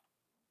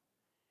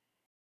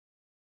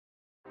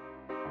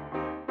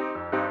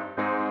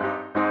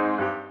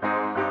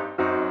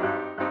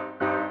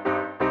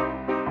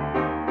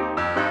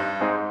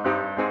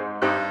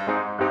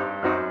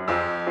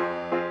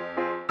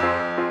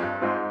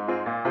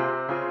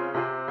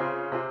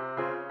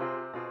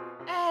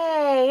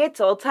It's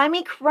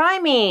Old-Timey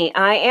Crimey.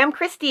 I am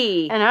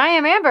Christy. And I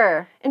am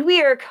Amber. And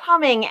we are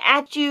coming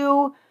at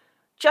you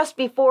just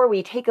before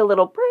we take a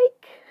little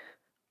break.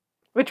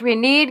 Which we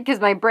need because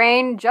my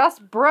brain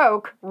just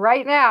broke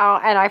right now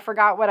and I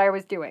forgot what I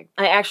was doing.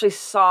 I actually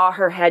saw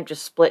her head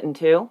just split in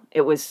two.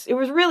 It was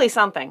really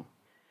something.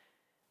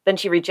 Then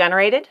she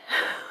regenerated.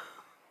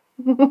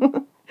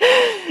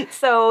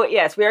 So,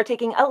 yes, we are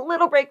taking a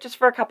little break just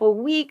for a couple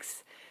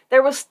weeks.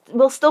 There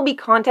will still be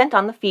content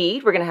on the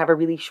feed. We're going to have a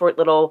really short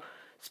little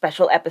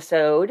special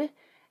episode,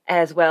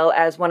 as well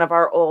as one of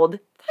our old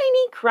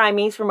tiny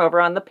crimies from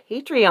over on the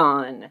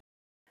Patreon.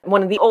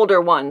 One of the older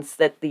ones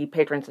that the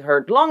patrons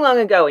heard long, long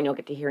ago, and you'll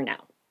get to hear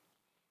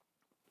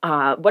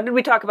now. What did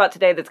we talk about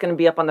today that's going to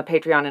be up on the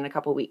Patreon in a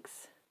couple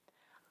weeks?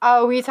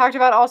 Oh, we talked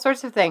about all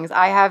sorts of things.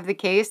 I have the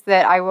case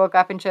that I woke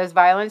up and chose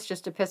violence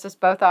just to piss us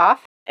both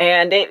off.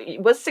 And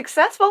it was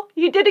successful.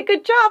 You did a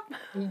good job.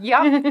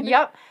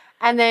 Yep.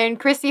 And then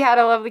Christy had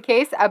a lovely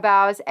case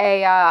about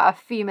a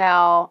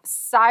female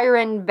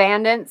siren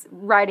bandit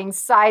riding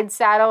side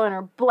saddle in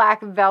her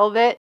black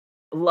velvet.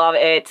 Love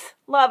it.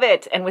 Love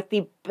it. And with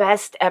the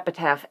best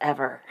epitaph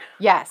ever.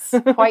 Yes,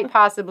 quite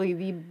possibly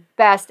the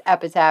best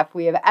epitaph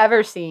we have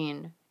ever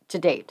seen to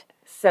date.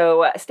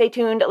 So stay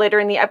tuned later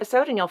in the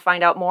episode and you'll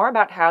find out more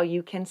about how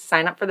you can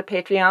sign up for the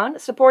Patreon,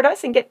 support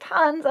us, and get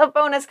tons of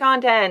bonus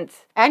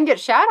content. And get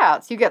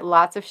shout-outs. You get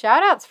lots of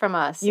shout-outs from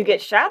us. You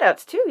get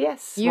shout-outs too,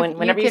 yes,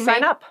 whenever you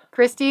sign up.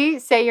 Christy,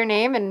 say your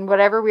name in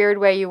whatever weird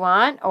way you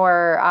want,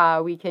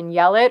 or we can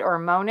yell it or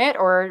moan it,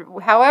 or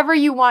however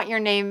you want your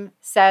name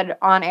said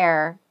on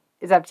air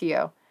is up to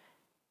you.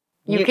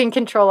 You can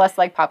control us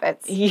like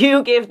puppets.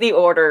 You give the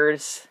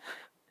orders.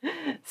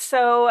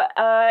 So,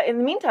 in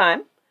the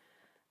meantime,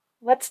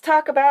 let's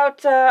talk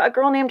about a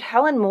girl named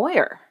Helen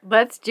Moyer.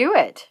 Let's do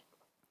it.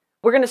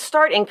 We're going to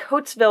start in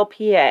Coatesville,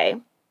 PA,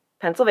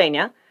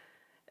 Pennsylvania.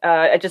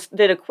 I just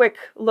did a quick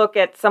look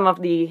at some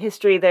of the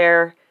history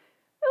there.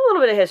 A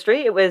little bit of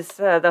history. It was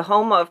the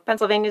home of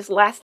Pennsylvania's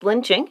last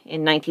lynching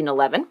in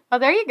 1911. Oh,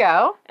 there you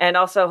go. And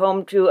also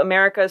home to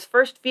America's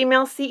first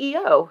female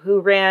CEO, who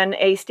ran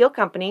a steel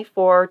company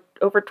for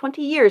over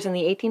 20 years in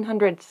the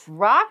 1800s.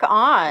 Rock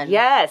on.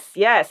 Yes.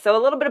 So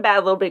a little bit of bad,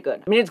 a little bit of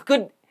good. I mean, it's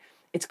good.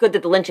 It's good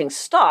that the lynching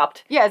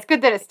stopped. Yeah, it's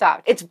good that it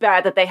stopped. It's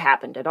bad that they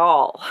happened at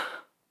all.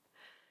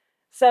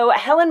 So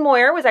Helen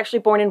Moyer was actually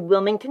born in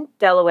Wilmington,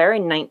 Delaware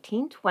in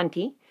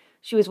 1920.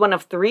 She was one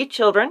of 3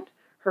 children.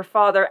 Her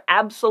father,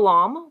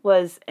 Absalom,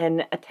 was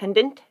an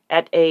attendant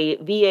at a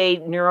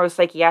VA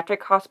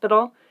neuropsychiatric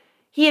hospital.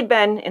 He had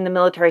been in the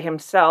military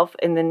himself,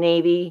 in the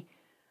Navy.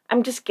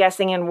 I'm just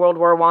guessing in World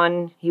War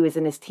I. He was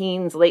in his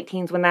teens, late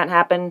teens when that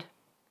happened.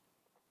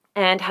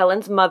 And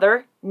Helen's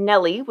mother,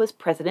 Nellie, was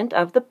president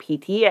of the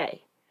PTA.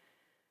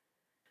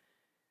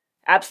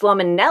 Absalom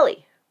and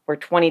Nellie were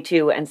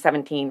 22 and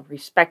 17,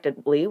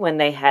 respectively, when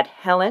they had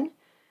Helen.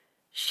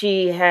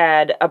 She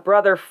had a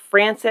brother,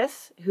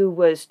 Francis, who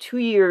was 2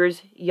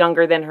 years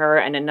younger than her,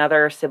 and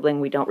another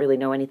sibling we don't really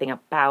know anything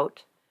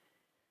about.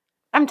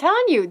 I'm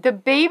telling you, the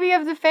baby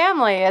of the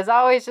family is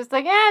always just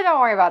like,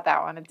 don't worry about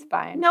that one, it's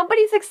fine.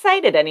 Nobody's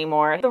excited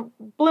anymore. The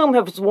bloom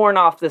has worn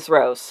off this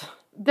rose.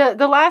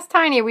 The last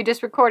Tiny we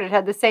just recorded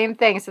had the same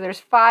thing. So there's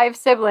 5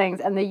 siblings,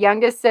 and the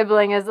youngest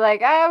sibling is like,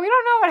 we don't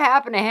know what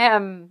happened to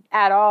him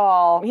at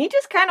all. He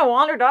just kind of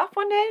wandered off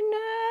one day and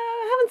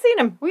haven't seen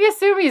him. We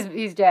assume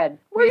he's dead.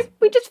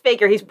 We just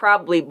figure he's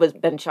probably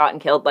been shot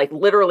and killed like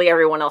literally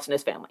everyone else in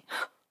his family.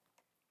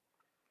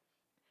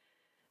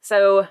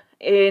 So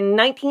in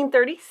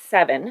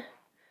 1937,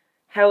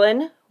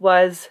 Helen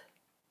was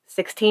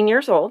 16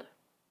 years old.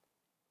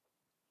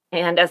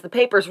 And as the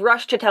papers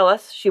rushed to tell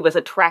us, she was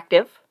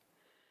attractive.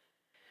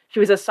 She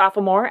was a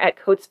sophomore at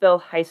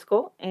Coatesville High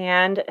School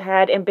and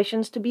had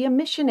ambitions to be a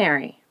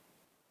missionary.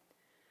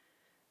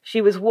 She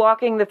was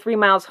walking the 3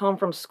 miles home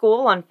from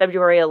school on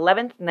February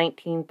 11th,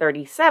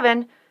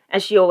 1937,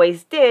 as she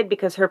always did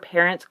because her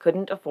parents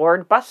couldn't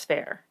afford bus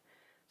fare.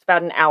 It's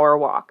about an hour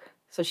walk.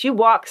 So she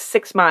walks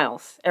 6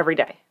 miles every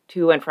day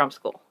to and from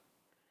school.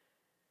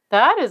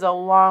 That is a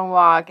long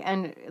walk.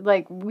 And,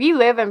 we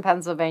live in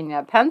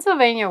Pennsylvania.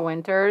 Pennsylvania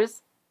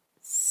winters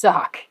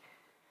suck.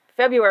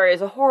 February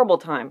is a horrible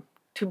time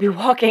to be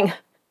walking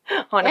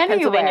on a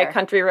Pennsylvania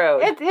country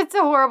road. It's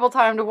a horrible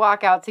time to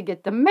walk out to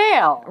get the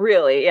mail.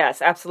 Really,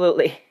 yes,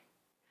 absolutely.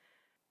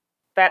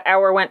 That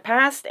hour went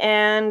past,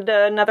 and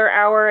another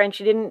hour, and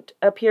she didn't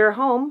appear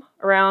home.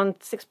 Around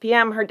 6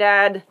 p.m., her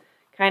dad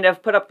kind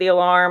of put up the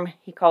alarm.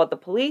 He called the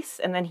police,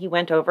 and then he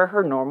went over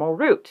her normal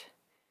route.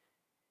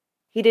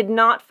 He did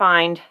not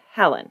find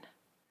Helen.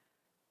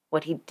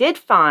 What he did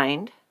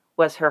find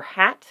was her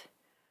hat,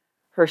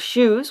 her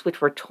shoes, which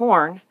were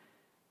torn,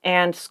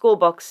 and school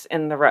books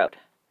in the road.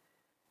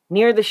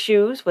 Near the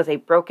shoes was a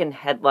broken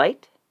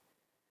headlight.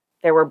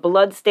 There were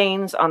blood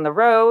stains on the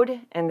road,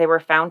 and they were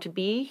found to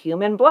be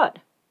human blood.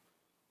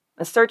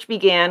 A search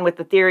began with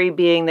the theory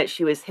being that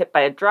she was hit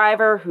by a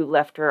driver who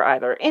left her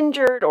either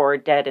injured or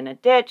dead in a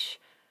ditch,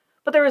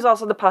 but there was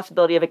also the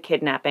possibility of a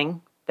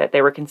kidnapping that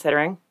they were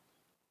considering.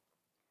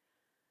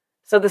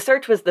 So the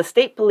search was the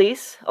state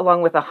police,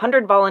 along with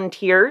 100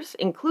 volunteers,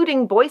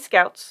 including Boy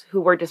Scouts, who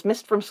were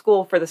dismissed from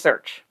school for the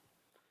search.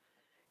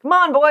 Come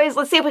on, boys,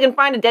 let's see if we can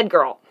find a dead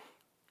girl.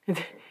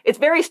 It's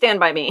very Stand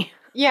By Me.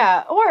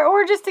 Yeah,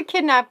 or just a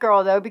kidnapped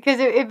girl, though, because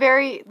it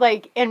very,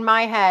 like, in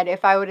my head,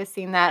 if I would have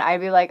seen that, I'd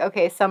be like,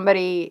 okay,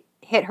 somebody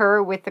hit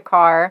her with the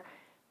car,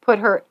 put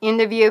her in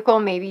the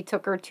vehicle, maybe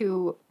took her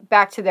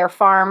back to their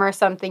farm or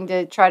something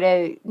to try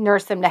to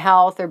nurse them to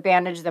health or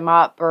bandage them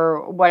up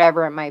or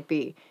whatever it might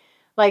be.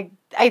 Like,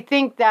 I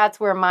think that's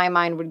where my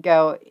mind would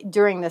go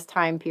during this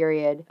time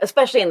period.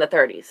 Especially in the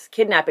 30s.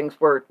 Kidnappings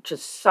were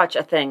just such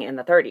a thing in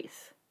the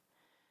 30s.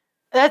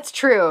 That's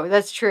true.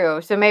 That's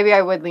true. So maybe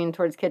I would lean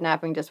towards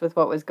kidnapping just with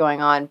what was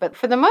going on. But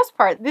for the most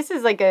part, this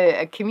is like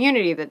a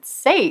community that's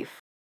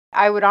safe.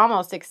 I would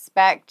almost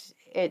expect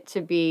it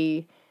to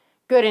be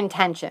good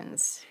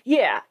intentions.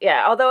 Yeah.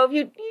 Although if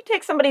you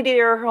take somebody to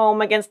your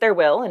home against their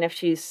will, and if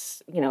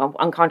she's,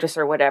 unconscious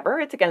or whatever,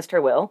 it's against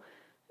her will,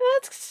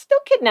 it's still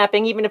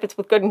kidnapping, even if it's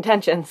with good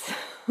intentions.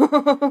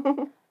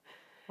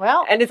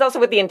 Well, and it's also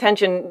with the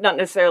intention, not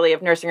necessarily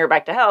of nursing her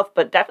back to health,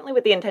 but definitely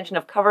with the intention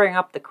of covering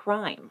up the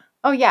crime.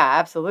 Oh, yeah,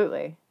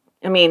 absolutely.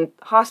 I mean,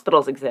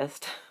 hospitals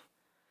exist.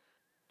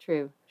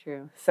 True.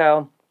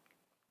 So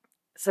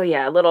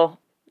yeah,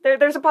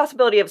 there's a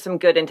possibility of some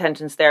good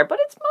intentions there, but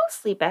it's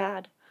mostly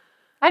bad.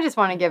 I just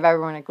want to give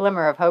everyone a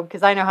glimmer of hope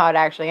because I know how it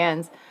actually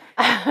ends.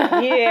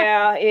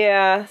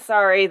 Yeah.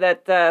 Sorry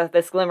that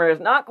this glimmer is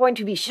not going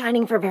to be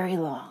shining for very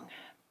long.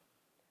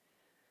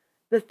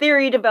 The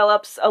theory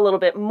develops a little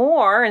bit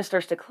more and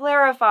starts to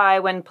clarify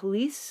when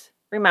police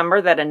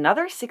remember that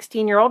another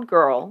 16-year-old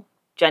girl,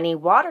 Jenny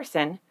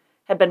Watterson,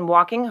 had been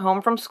walking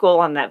home from school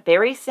on that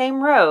very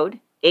same road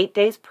 8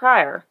 days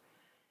prior.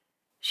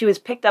 She was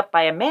picked up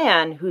by a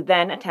man who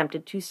then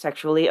attempted to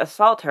sexually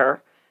assault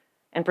her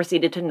and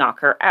proceeded to knock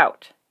her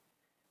out.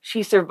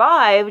 She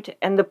survived,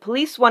 and the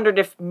police wondered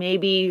if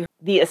maybe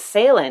the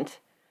assailant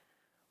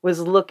was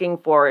looking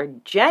for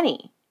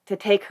Jenny to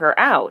take her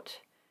out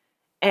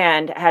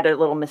and had a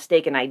little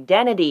mistaken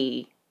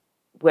identity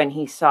when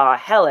he saw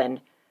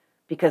Helen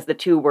because the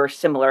two were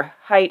similar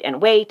height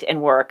and weight and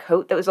wore a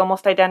coat that was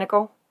almost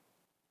identical.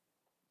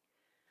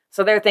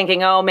 So they're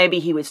thinking, oh, maybe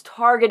he was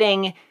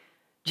targeting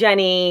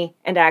Jenny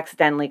and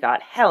accidentally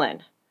got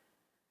Helen.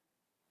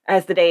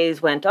 As the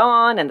days went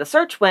on and the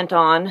search went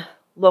on,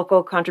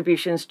 local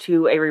contributions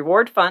to a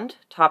reward fund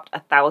topped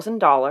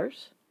 $1,000.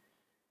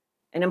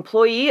 An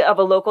employee of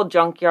a local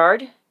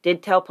junkyard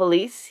did tell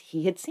police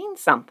he had seen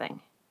something.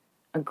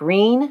 A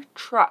green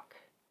truck.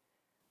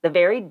 The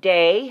very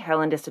day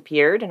Helen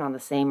disappeared and on the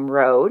same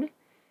road.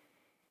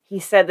 He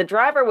said the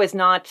driver was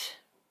not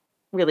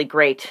really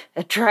great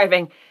at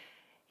driving.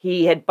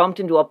 He had bumped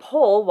into a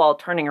pole while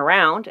turning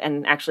around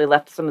and actually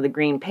left some of the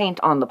green paint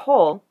on the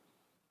pole.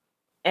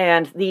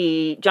 And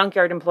the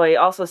junkyard employee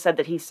also said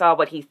that he saw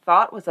what he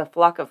thought was a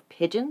flock of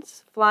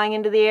pigeons flying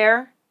into the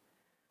air.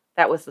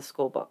 That was the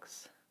school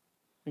books.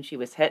 When she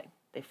was hit,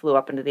 they flew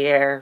up into the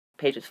air,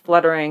 pages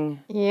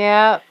fluttering.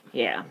 Yeah.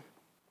 Yeah.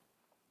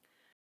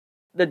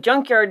 The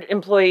junkyard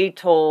employee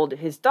told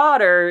his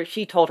daughter,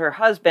 she told her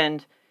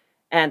husband,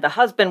 and the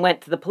husband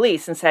went to the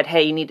police and said,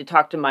 hey, you need to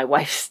talk to my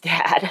wife's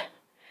dad.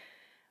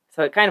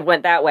 So it kind of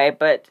went that way,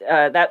 but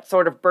that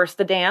sort of burst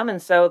the dam,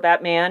 and so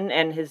that man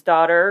and his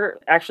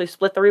daughter actually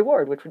split the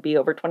reward, which would be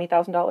over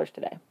 $20,000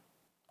 today.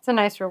 It's a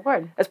nice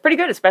reward. That's pretty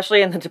good,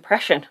 especially in the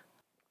Depression.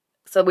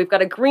 So we've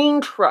got a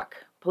green truck.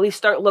 Police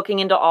start looking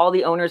into all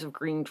the owners of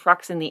green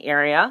trucks in the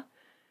area.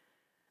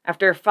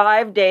 After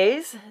 5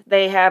 days,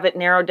 they have it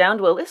narrowed down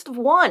to a list of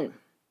one.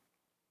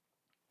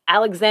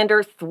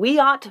 Alexander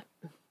Thweatt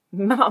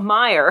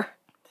Meyer.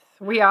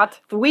 Thweatt.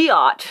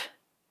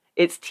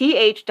 It's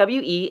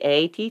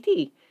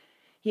Thweatt.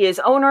 He is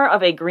owner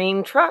of a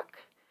green truck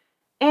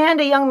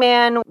and a young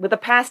man with a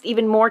past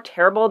even more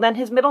terrible than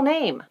his middle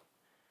name.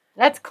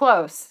 That's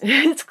close.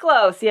 It's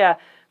close, yeah.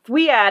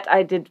 Thweatt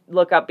I did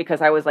look up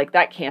because I was like,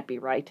 that can't be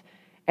right.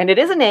 And it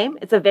is a name.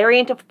 It's a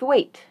variant of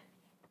Thwaite.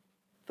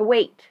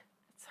 Thwaite.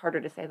 It's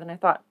harder to say than I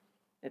thought.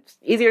 It's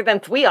easier than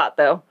Thweatt,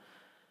 though.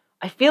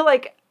 I feel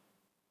like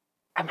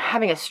I'm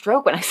having a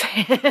stroke when I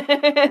say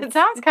it. It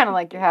sounds kind of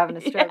like you're having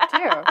a stroke,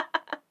 too.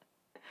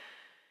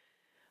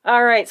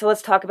 All right, so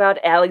let's talk about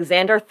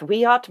Alexander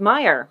Thweatt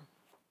Meyer.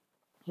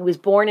 He was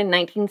born in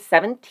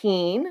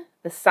 1917,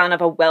 the son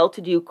of a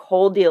well-to-do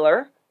coal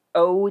dealer,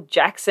 O.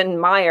 Jackson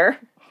Meyer.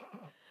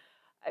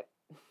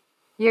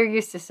 You're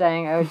used to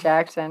saying O.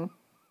 Jackson.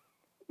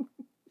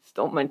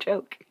 Stole my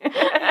joke.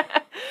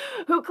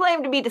 Who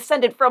claimed to be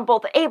descended from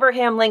both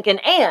Abraham Lincoln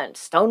and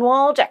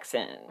Stonewall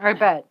Jackson. I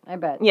bet.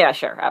 Yeah,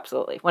 sure,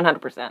 absolutely,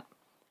 100%.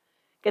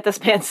 Get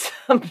this man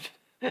some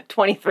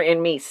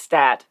 23andMe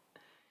stat.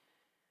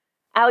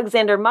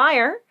 Alexander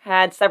Meyer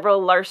had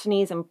several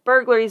larcenies and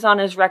burglaries on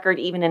his record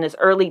even in his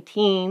early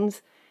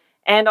teens,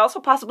 and also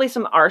possibly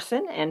some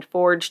arson and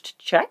forged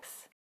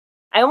checks.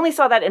 I only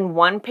saw that in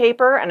one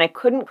paper, and I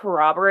couldn't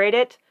corroborate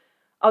it,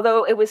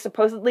 although it was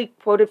supposedly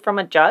quoted from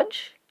a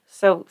judge,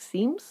 so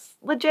seems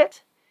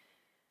legit.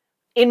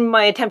 In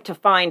my attempt to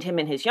find him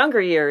in his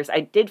younger years, I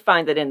did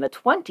find that in the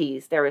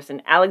 20s, there was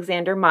an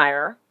Alexander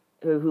Meyer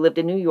who lived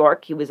in New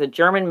York. He was a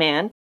German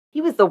man.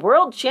 He was the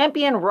world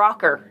champion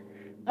rocker.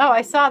 Oh,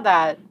 I saw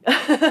that.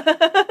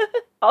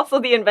 Also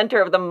the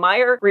inventor of the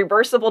Meyer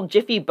reversible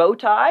jiffy bow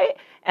tie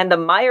and the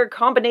Meyer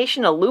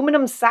combination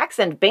aluminum sax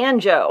and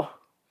banjo.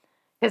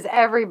 Because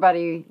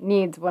everybody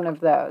needs one of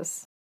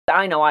those.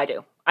 I know I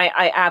do.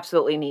 I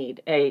absolutely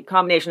need a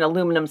combination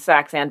aluminum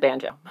sax and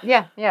banjo.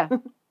 Yeah, yeah.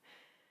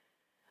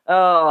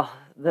 Oh,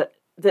 the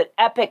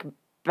epic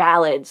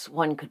ballads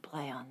one could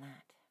play on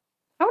that.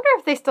 I wonder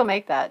if they still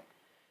make that.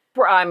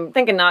 I'm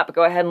thinking not, but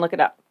go ahead and look it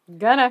up.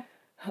 Gonna.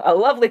 A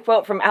lovely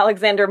quote from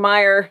Alexander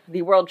Meyer,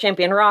 the world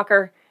champion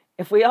rocker.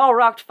 If we all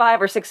rocked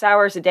 5 or 6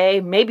 hours a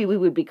day, maybe we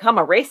would become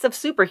a race of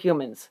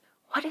superhumans.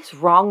 What is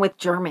wrong with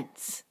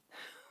Germans?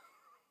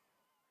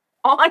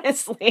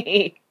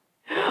 Honestly.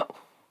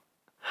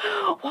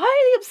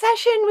 Why the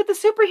obsession with the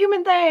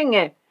superhuman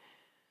thing?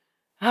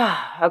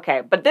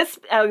 Okay, but this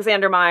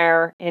Alexander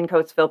Meyer in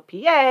Coatesville,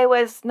 PA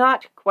was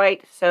not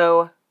quite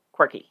so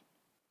quirky.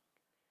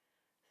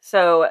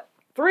 So,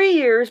 3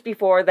 years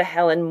before the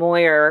Helen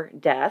Moyer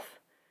death,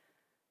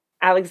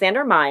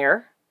 Alexander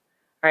Meyer,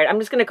 all right, I'm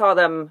just going to call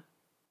them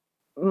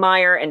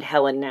Meyer and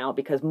Helen now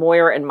because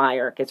Moyer and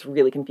Meyer gets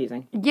really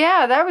confusing.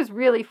 Yeah, that was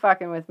really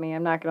fucking with me,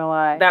 I'm not going to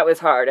lie. That was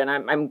hard, and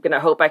I'm going to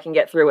hope I can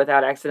get through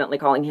without accidentally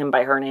calling him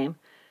by her name.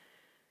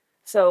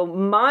 So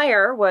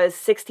Meyer was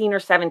 16 or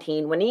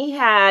 17 when he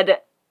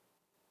had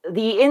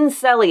the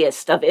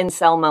inceliest of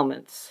incel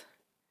moments.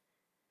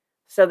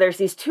 So there's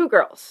these 2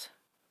 girls,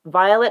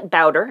 Violet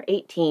Bowder,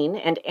 18,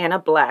 and Anna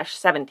Blash,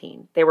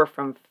 17. They were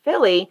from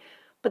Philly,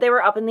 but they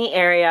were up in the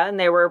area, and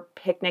they were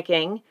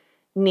picnicking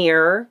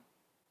near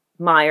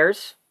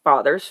Meyer's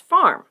father's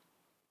farm.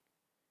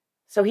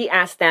 So he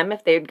asked them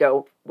if they'd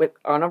go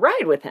on a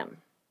ride with him.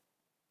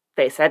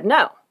 They said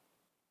no.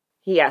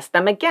 He asked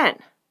them again.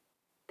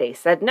 They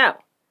said no.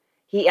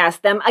 He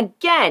asked them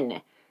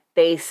again.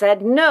 They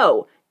said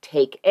no.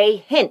 Take a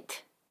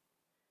hint.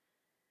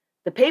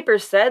 The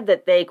papers said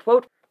that they,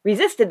 quote,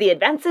 resisted the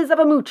advances of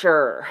a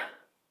moocher.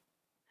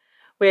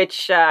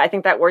 Which I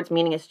think that word's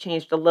meaning has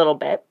changed a little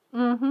bit.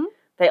 Mm-hmm.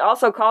 They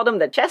also called him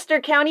the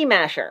Chester County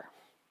Masher.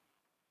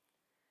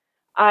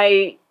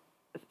 I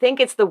think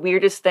it's the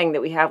weirdest thing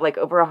that we have like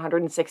over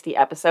 160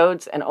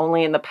 episodes, and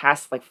only in the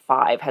past like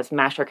 5 has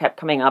Masher kept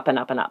coming up and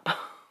up and up.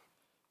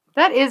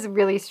 That is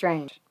really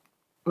strange.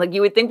 Like,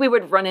 you would think we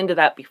would run into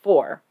that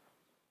before.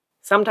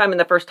 Sometime in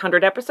the first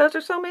 100 episodes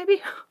or so,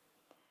 maybe?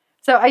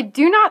 So I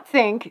do not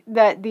think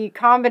that the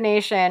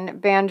combination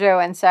banjo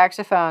and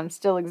saxophone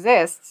still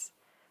exists,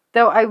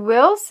 though I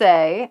will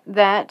say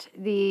that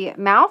the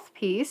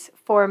mouthpiece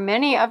for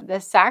many of the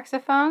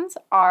saxophones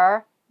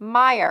are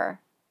Meyer.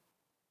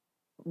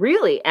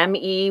 Really?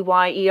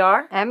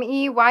 M-E-Y-E-R?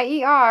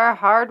 M-E-Y-E-R,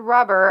 hard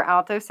rubber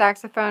alto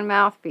saxophone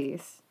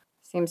mouthpiece.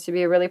 Seems to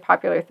be a really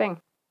popular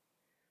thing.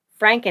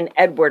 Frank and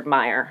Edward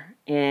Meyer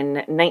in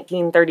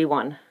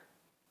 1931.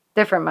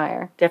 Different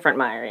Meyer. Different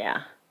Meyer,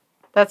 yeah.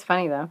 That's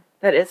funny, though.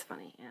 That is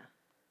funny, yeah.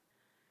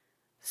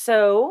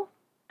 So,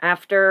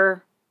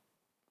 after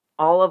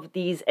all of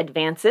these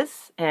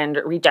advances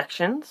and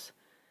rejections,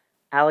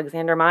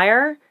 Alexander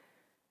Meyer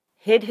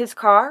hid his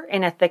car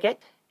in a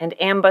thicket and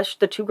ambushed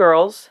the 2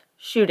 girls,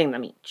 shooting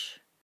them each.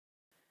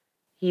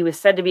 He was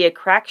said to be a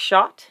crack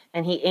shot,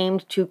 and he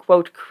aimed to,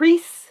 quote,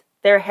 crease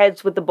their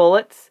heads with the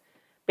bullets,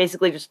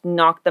 basically just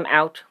knock them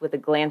out with a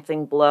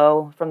glancing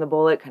blow from the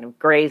bullet, kind of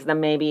graze them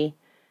maybe.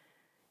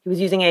 He was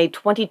using a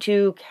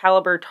 .22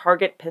 caliber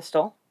target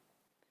pistol.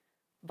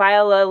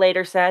 Viola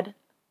later said,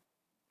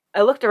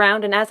 I looked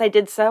around, and as I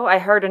did so, I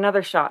heard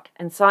another shot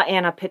and saw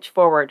Anna pitch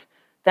forward.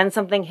 Then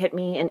something hit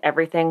me, and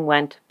everything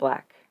went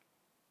black.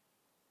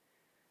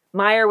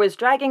 Meyer was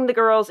dragging the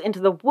girls into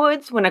the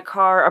woods when a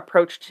car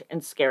approached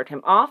and scared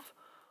him off.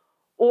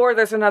 Or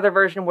there's another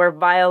version where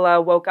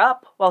Viola woke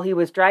up while he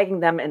was dragging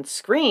them and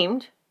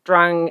screamed,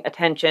 drawing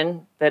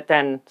attention that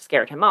then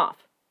scared him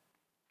off.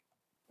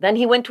 Then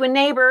he went to a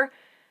neighbor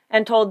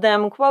and told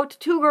them, quote,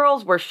 2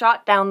 girls were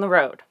shot down the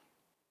road.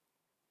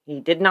 He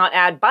did not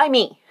add, by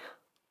me.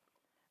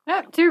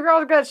 Oh, 2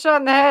 girls got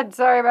shot in the head.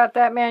 Sorry about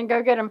that, man.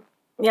 Go get them.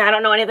 Yeah, I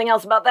don't know anything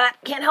else about that.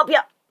 Can't help you.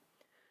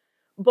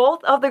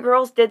 Both of the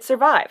girls did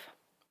survive.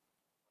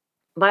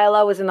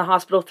 Viola was in the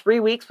hospital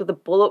 3 weeks with a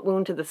bullet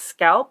wound to the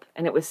scalp,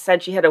 and it was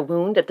said she had a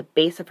wound at the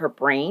base of her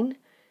brain.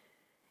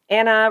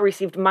 Anna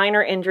received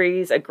minor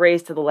injuries, a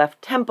graze to the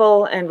left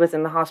temple, and was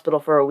in the hospital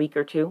for a week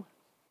or 2.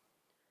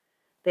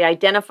 They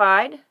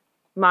identified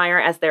Meyer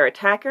as their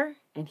attacker,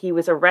 and he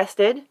was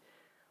arrested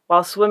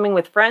while swimming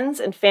with friends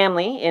and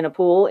family in a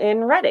pool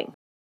in Reading.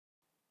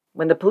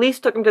 When the police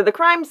took him to the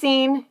crime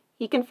scene,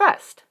 he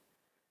confessed.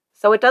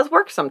 So it does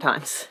work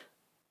sometimes.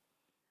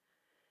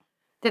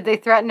 Did they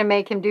threaten to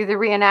make him do the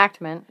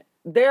reenactment?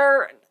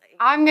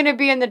 I'm going to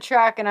be in the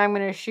truck and I'm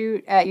going to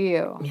shoot at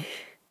you.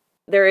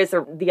 There is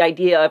the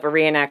idea of a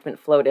reenactment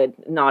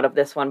floated, not of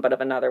this one, but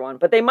of another one.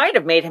 But they might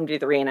have made him do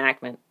the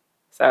reenactment.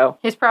 So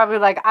he's probably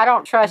like, I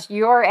don't trust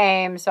your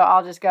aim, so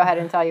I'll just go ahead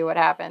and tell you what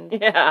happened.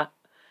 Yeah.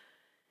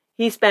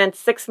 He spent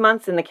 6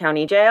 months in the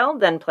county jail,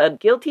 then pled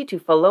guilty to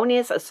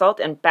felonious assault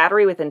and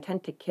battery with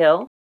intent to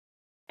kill,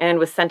 and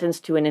was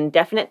sentenced to an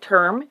indefinite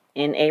term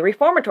in a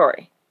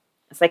reformatory.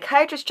 A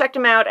psychiatrist checked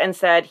him out and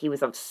said he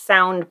was of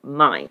sound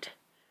mind.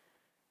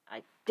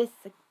 I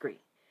disagree.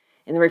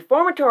 In the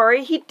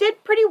reformatory, he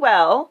did pretty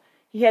well.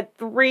 He had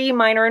 3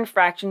 minor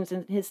infractions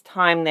in his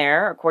time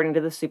there, according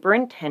to the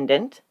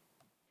superintendent.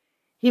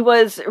 He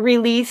was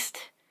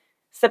released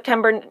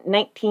September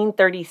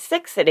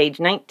 1936 at age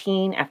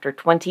 19 after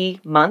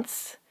 20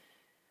 months.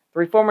 The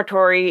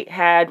reformatory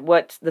had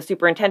what the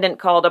superintendent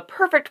called a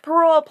perfect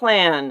parole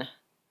plan.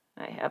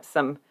 I have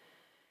some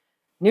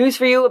news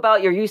for you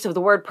about your use of the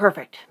word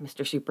perfect,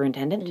 Mr.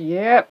 Superintendent.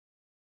 Yep.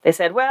 They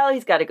said, well,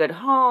 he's got a good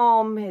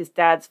home, his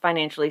dad's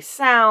financially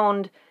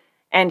sound,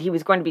 and he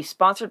was going to be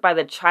sponsored by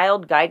the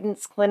Child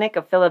Guidance Clinic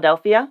of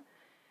Philadelphia,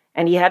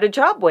 and he had a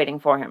job waiting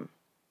for him.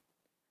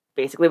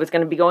 Basically was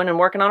going to be going and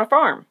working on a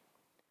farm.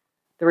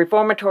 The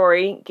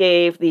reformatory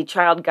gave the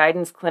Child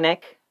Guidance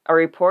Clinic a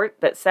report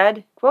that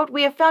said, quote,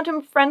 "We have found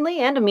him friendly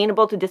and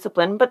amenable to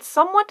discipline, but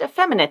somewhat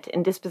effeminate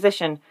in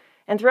disposition,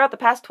 and throughout the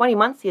past 20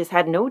 months he has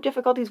had no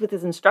difficulties with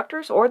his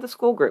instructors or the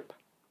school group."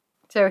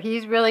 So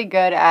he's really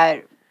good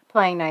at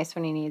playing nice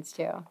when he needs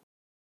to.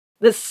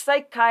 The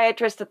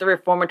psychiatrist at the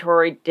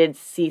reformatory did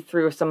see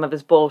through some of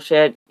his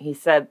bullshit. He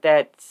said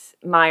that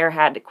Meyer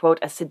had, quote,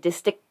 "a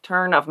sadistic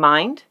turn of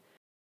mind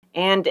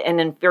and an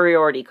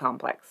inferiority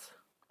complex."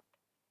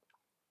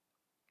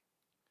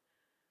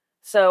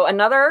 So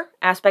another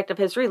aspect of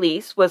his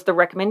release was the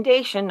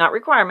recommendation, not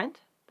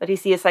requirement, that he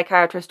see a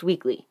psychiatrist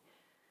weekly.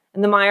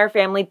 And the Meyer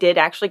family did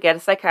actually get a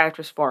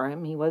psychiatrist for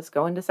him. He was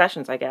going to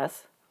sessions, I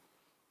guess.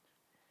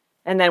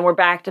 And then we're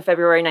back to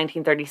February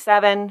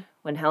 1937,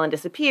 when Helen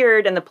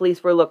disappeared and the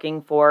police were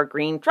looking for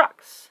green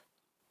trucks.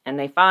 And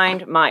they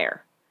find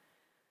Meyer.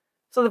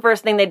 So the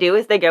first thing they do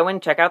is they go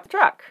and check out the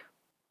truck.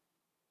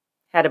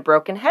 Had a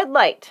broken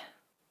headlight.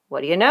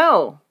 What do you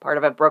know? Part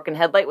of a broken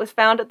headlight was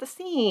found at the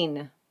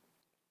scene.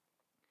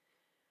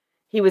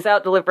 He was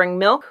out delivering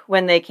milk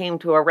when they came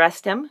to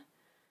arrest him.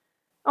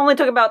 Only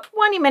took about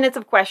 20 minutes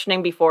of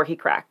questioning before he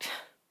cracked.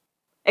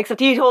 Except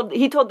he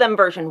told them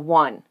version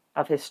 1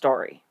 of his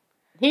story.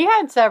 He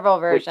had several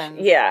versions.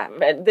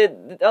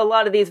 A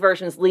lot of these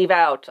versions leave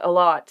out a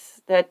lot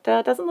that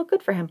doesn't look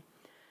good for him.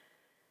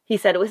 He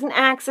said it was an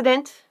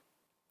accident.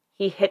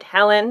 He hit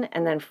Helen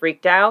and then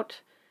freaked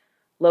out,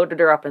 loaded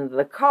her up into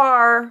the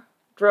car,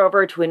 drove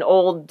her to an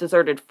old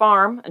deserted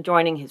farm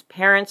adjoining his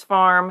parents'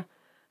 farm,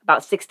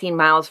 about 16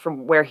 miles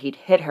from where he'd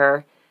hit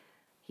her.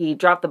 He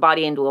dropped the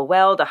body into a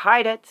well to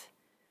hide it.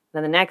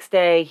 Then the next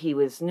day, he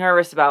was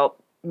nervous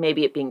about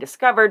maybe it being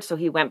discovered, so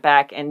he went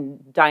back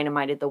and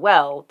dynamited the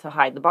well to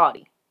hide the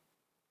body.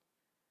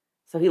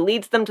 So he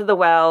leads them to the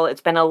well.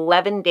 It's been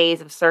 11 days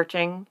of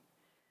searching.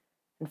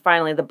 And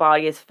finally, the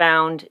body is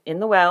found in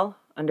the well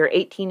under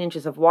 18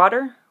 inches of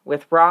water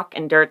with rock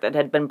and dirt that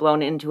had been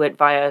blown into it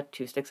via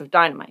 2 sticks of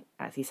dynamite,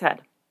 as he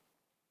said.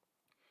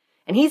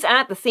 And he's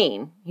at the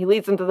scene. He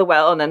leads them to the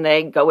well, and then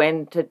they go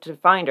in to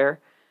find her.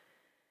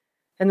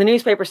 And the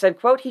newspaper said,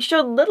 quote, "He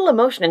showed little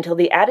emotion until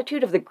the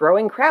attitude of the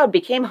growing crowd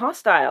became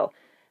hostile.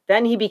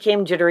 Then he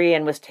became jittery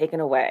and was taken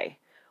away."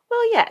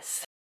 Well,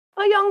 yes.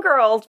 A young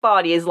girl's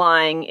body is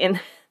lying in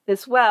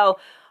this well.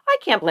 I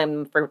can't blame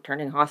them for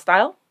turning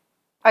hostile.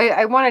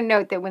 I want to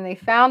note that when they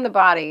found the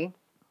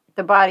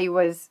body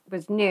was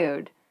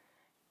nude.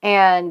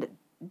 And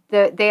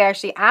they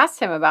actually asked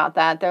him about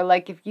that. They're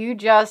like, if you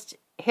just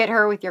hit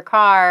her with your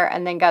car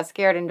and then got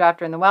scared and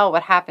dropped her in the well,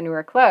 what happened to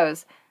her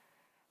clothes?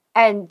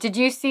 And did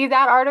you see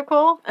that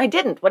article? I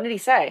didn't. What did he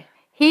say?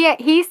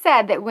 He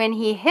said that when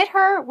he hit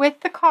her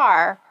with the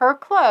car, her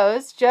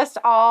clothes just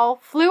all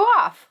flew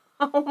off.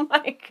 Oh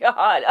my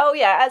God. Oh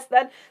yeah,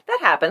 that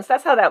happens.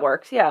 That's how that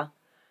works, yeah.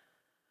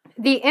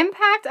 The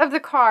impact of the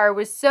car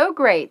was so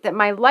great that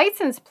my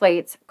license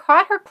plates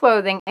caught her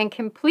clothing and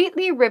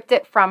completely ripped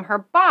it from her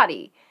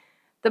body.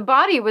 The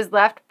body was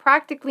left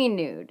practically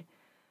nude.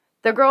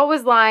 The girl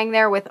was lying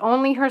there with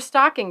only her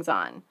stockings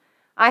on.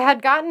 I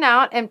had gotten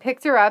out and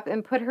picked her up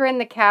and put her in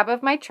the cab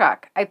of my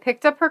truck. I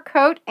picked up her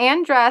coat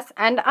and dress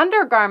and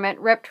undergarment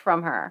ripped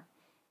from her.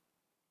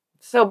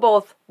 So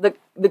both the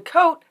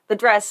coat, the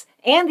dress,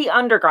 and the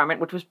undergarment,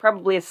 which was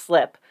probably a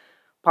slip,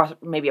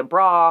 maybe a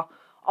bra,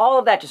 all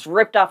of that just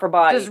ripped off her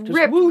body. Just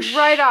ripped whoosh.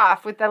 Right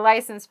off with the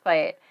license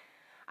plate.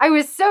 I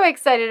was so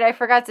excited I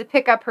forgot to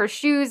pick up her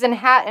shoes and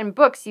hat and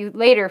books you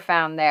later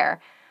found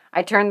there.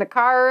 I turned the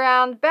car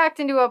around, backed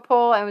into a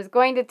pole, and was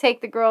going to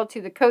take the girl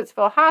to the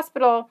Coatesville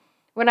Hospital.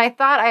 When I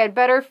thought I had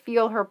better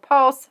feel her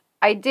pulse,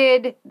 I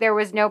did. There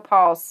was no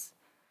pulse.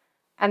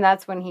 And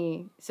that's when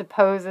he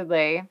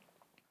supposedly...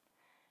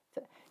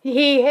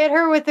 He hit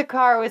her with the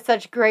car with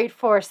such great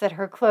force that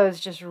her clothes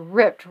just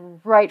ripped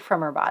right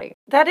from her body.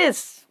 That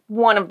is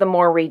one of the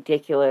more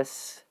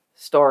ridiculous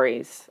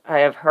stories I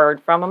have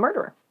heard from a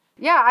murderer.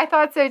 Yeah, I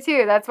thought so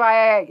too. That's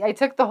why I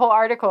took the whole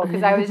article,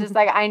 because I was just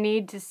like, I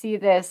need to see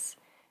this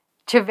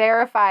to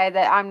verify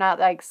that I'm not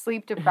like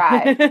sleep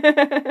deprived.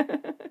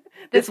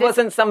 This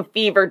wasn't some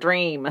fever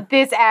dream.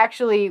 This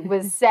actually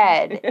was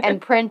said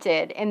and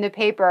printed in the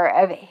paper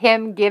of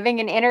him giving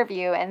an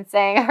interview and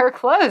saying her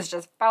clothes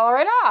just fell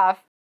right off.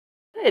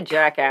 What a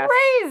jackass.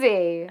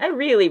 Crazy. I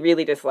really,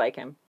 really dislike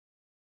him.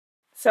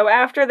 So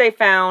after they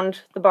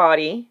found the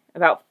body,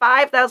 about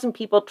 5,000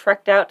 people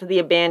trekked out to the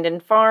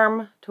abandoned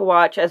farm to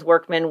watch as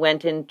workmen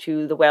went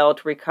into the well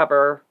to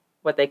recover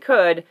what they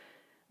could.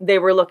 They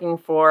were looking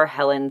for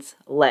Helen's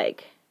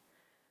leg.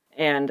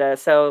 And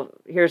so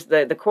here's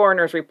the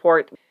coroner's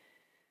report.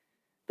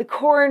 The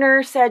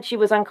coroner said she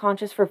was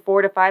unconscious for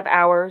 4 to 5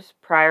 hours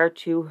prior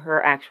to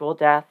her actual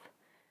death.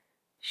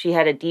 She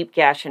had a deep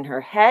gash in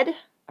her head,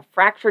 a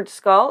fractured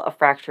skull, a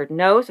fractured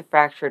nose, a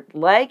fractured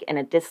leg, and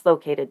a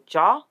dislocated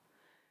jaw.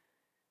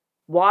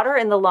 Water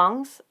in the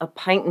lungs, a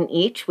pint in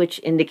each, which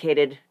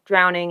indicated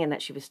drowning and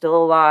that she was still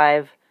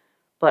alive,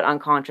 but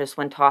unconscious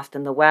when tossed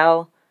in the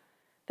well.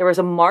 There was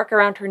a mark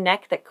around her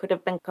neck that could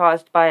have been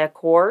caused by a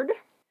cord.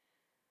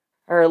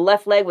 Her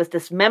left leg was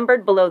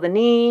dismembered below the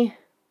knee.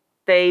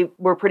 They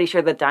were pretty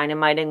sure that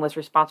dynamiting was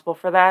responsible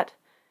for that.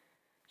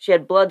 She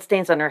had blood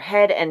stains on her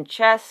head and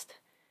chest.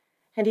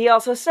 And he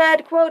also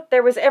said, quote,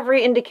 there was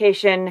every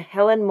indication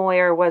Helen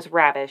Moyer was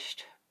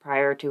ravished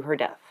prior to her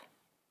death.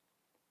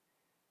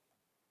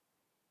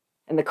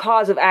 And the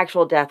cause of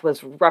actual death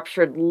was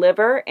ruptured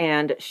liver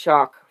and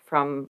shock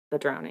from the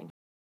drowning.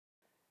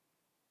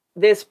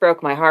 This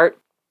broke my heart.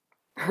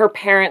 Her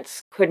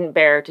parents couldn't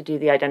bear to do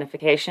the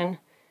identification.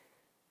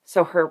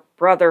 So her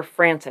brother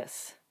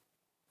Francis,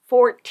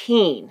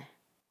 14,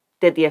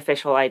 did the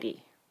official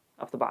ID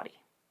of the body.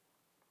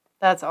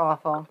 That's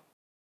awful.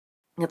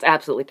 It's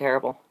absolutely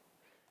terrible.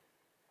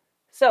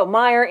 So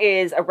Meyer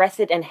is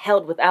arrested and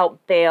held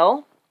without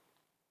bail.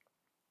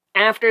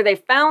 After they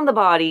found the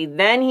body,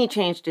 then he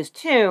changed his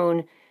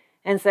tune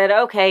and said,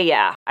 okay,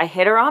 yeah, I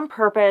hit her on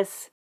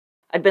purpose.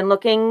 I'd been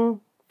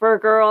looking for a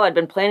girl. I'd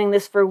been planning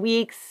this for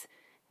weeks.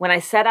 When I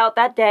set out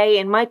that day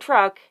in my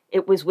truck,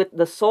 it was with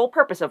the sole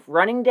purpose of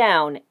running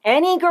down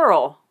any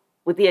girl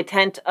with the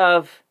intent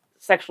of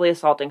sexually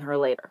assaulting her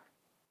later.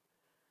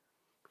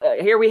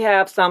 Here we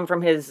have some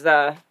from his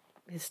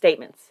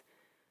statements.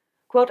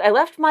 Quote, I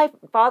left my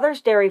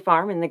father's dairy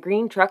farm in the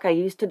green truck I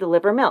used to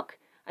deliver milk.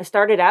 I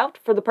started out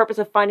for the purpose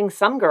of finding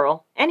some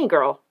girl, any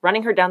girl,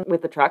 running her down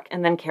with the truck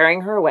and then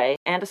carrying her away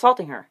and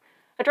assaulting her.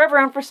 I drove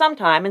around for some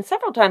time, and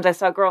several times I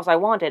saw girls I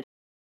wanted,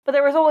 but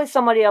there was always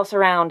somebody else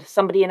around,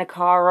 somebody in a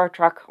car or a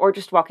truck, or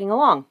just walking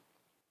along.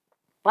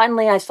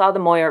 Finally, I saw the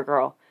Moyer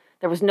girl.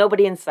 There was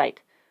nobody in sight.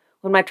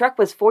 When my truck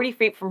was 40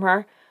 feet from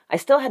her, I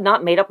still had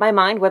not made up my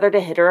mind whether to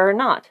hit her or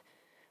not.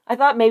 I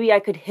thought maybe I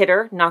could hit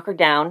her, knock her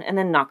down, and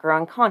then knock her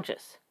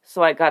unconscious.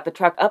 So I got the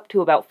truck up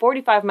to about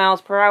 45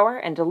 miles per hour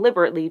and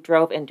deliberately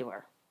drove into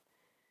her.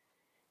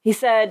 He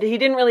said he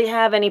didn't really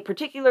have any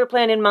particular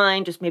plan in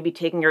mind, just maybe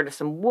taking her to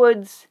some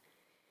woods.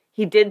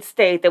 He did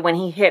state that when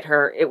he hit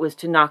her, it was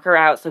to knock her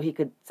out so he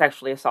could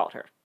sexually assault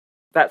her.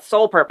 That's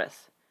sole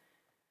purpose.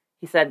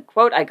 He said,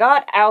 quote, I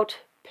got out,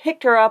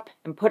 picked her up,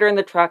 and put her in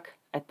the truck.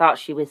 I thought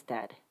she was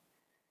dead.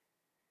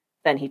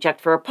 Then he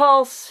checked for a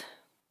pulse,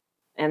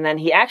 and then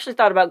he actually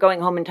thought about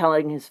going home and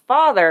telling his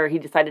father. He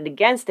decided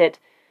against it,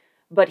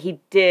 but he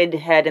did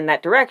head in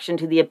that direction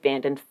to the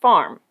abandoned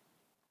farm.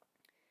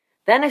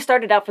 Then I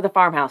started out for the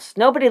farmhouse.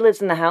 Nobody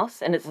lives in the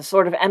house, and it's a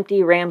sort of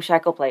empty,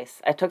 ramshackle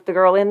place. I took the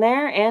girl in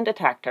there and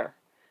attacked her.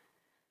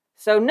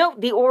 So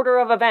note the order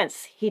of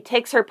events. He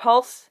takes her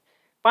pulse,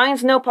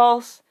 finds no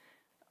pulse,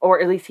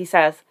 or at least he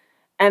says,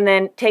 and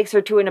then takes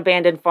her to an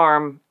abandoned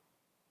farm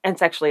and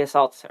sexually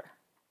assaults her.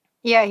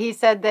 Yeah, he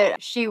said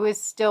that she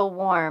was still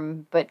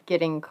warm, but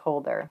getting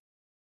colder.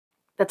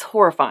 That's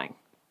horrifying.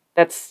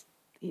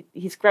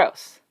 He's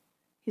gross.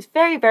 He's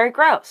very, very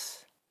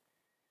gross.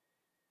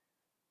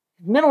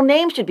 His middle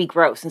name should be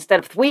Gross instead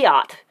of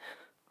Thwiot.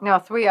 No,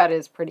 Thwiot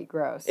is pretty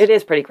gross. It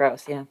is pretty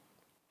gross, yeah.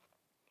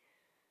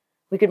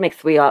 We could make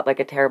Thwiot like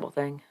a terrible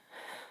thing.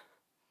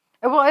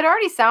 Well, it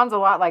already sounds a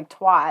lot like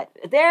twat.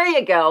 There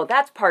you go.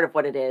 That's part of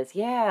what it is.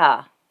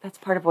 Yeah, that's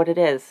part of what it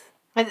is.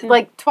 It's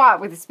like twat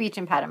with a speech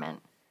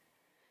impediment.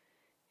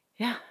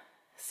 Yeah.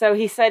 So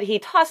he said he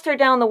tossed her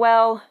down the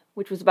well,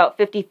 which was about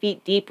 50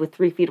 feet deep with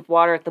 3 feet of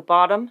water at the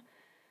bottom.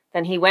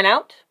 Then he went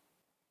out,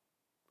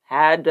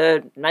 had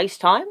a nice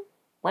time,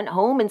 went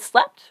home and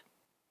slept.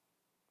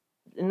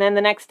 And then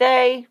the next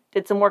day,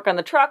 did some work on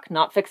the truck,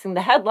 not fixing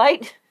the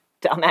headlight.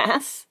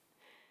 Dumbass.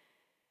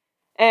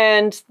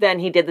 And then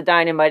he did the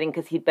dynamiting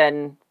because he'd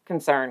been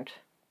concerned.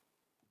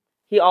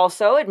 He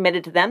also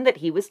admitted to them that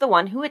he was the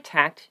one who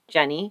attacked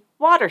Jenny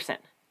Watterson.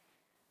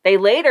 They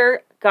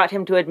later got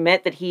him to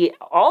admit that he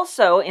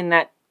also, in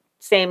that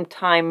same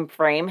time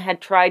frame,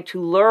 had tried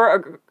to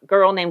lure a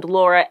girl named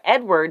Laura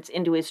Edwards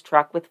into his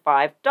truck with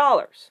 $5.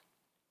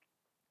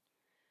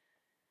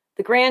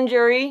 The grand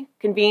jury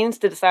convenes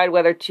to decide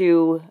whether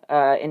to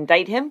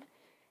indict him,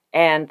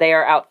 and they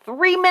are out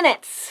 3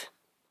 minutes.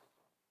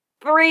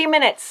 3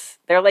 minutes.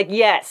 They're like,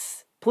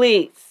 yes,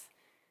 please.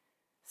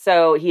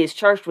 So he is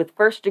charged with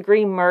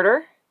first-degree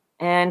murder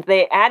And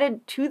they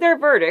added to their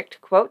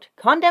verdict, quote,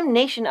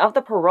 condemnation of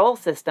the parole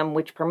system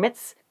which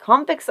permits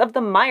convicts of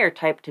the Meyer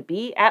type to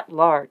be at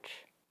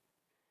large.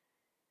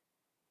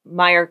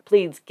 Meyer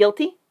pleads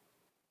guilty.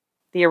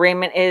 The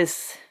arraignment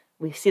is,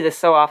 we see this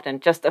so often,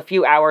 just a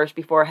few hours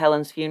before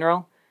Helen's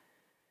funeral.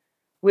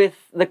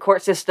 With the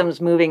court systems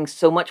moving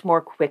so much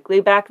more quickly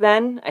back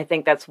then, I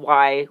think that's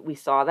why we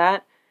saw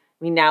that.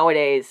 I mean,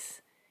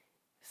 nowadays,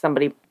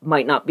 somebody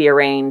might not be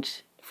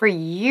arraigned for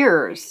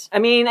years. I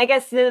mean, I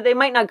guess they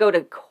might not go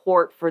to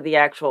court for the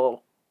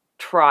actual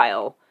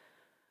trial.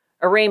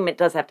 Arraignment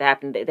does have to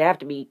happen. They have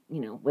to be,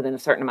 within a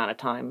certain amount of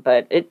time,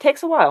 but it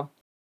takes a while.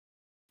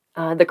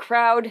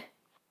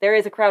 There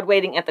is a crowd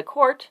waiting at the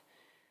court.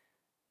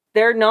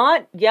 They're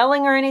not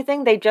yelling or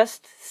anything. They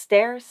just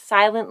stare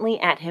silently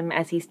at him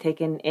as he's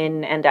taken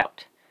in and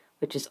out,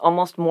 which is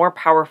almost more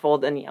powerful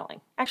than yelling.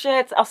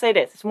 Actually, I'll say it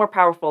is. It's more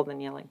powerful than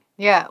yelling.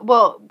 Yeah,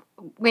 well,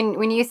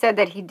 when you said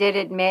that he did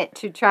admit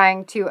to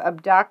trying to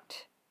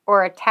abduct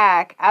or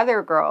attack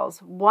other girls,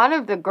 one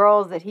of the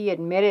girls that he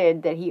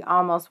admitted that he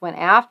almost went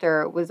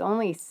after was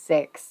only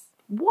 6.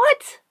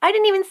 What? I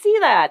didn't even see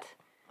that.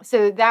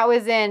 So that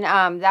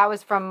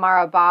was from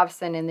Mara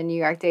Bobson in the New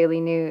York Daily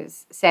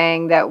News,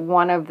 saying that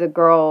one of the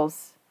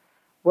girls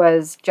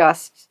was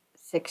just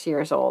 6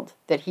 years old,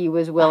 that he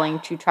was willing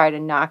to try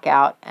to knock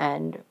out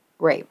and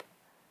rape.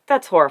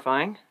 That's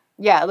horrifying.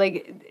 Yeah,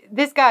 like,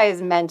 this guy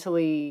is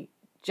mentally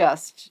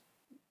just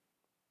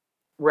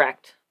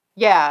wrecked.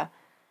 Yeah.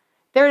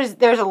 There's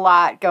a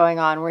lot going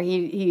on where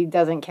he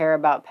doesn't care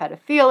about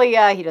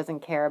pedophilia, he doesn't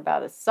care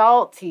about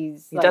assault, he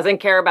doesn't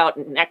care about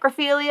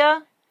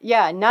necrophilia.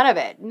 Yeah, none of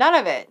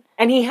it.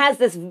 And he has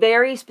this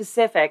very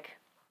specific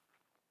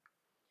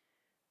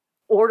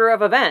order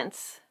of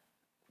events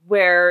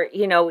where,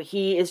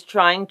 he is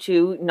trying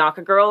to knock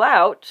a girl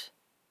out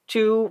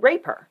to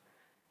rape her.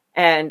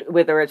 And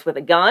whether it's with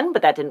a gun,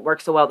 but that didn't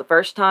work so well the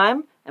first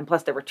time. And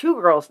plus there were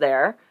 2 girls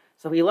there.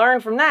 So he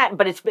learned from that.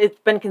 But it's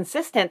been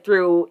consistent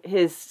through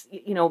his,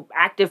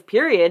 active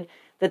period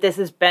that this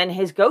has been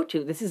his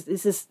go-to. This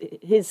is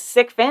his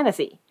sick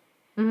fantasy.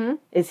 Mm-hmm.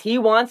 Is he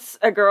wants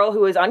a girl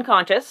who is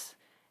unconscious,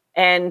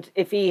 and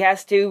if he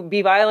has to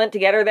be violent to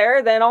get her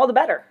there, then all the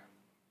better.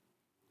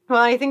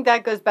 Well, I think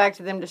that goes back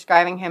to them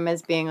describing him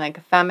as being like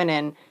a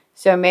feminine.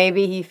 So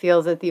maybe he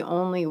feels that the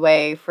only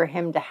way for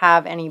him to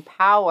have any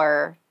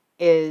power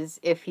is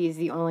if he's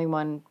the only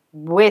one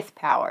with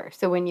power.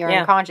 So when you're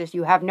unconscious,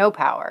 you have no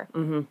power.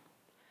 Mm-hmm.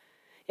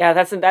 Yeah,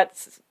 that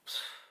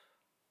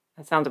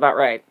sounds about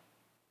right.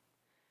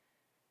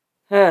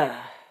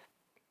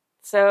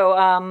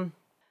 So,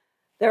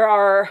 there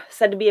are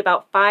said to be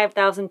about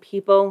 5,000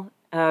 people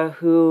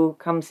who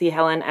come see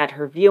Helen at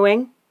her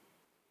viewing.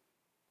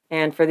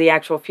 And for the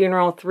actual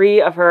funeral,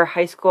 3 of her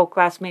high school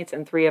classmates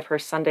and 3 of her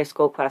Sunday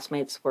school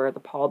classmates were the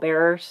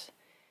pallbearers.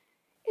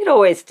 It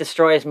always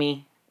destroys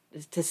me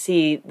to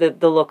see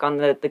the look on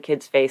the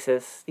kids'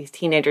 faces, these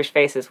teenagers'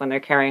 faces when they're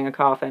carrying a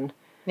coffin.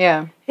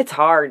 Yeah. It's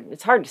hard.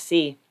 It's hard to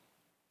see.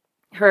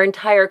 Her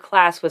entire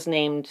class was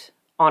named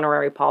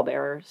honorary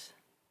pallbearers,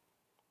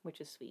 which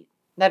is sweet.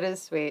 That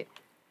is sweet.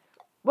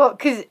 Well,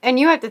 and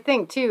you have to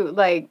think, too,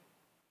 like,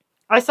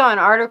 I saw an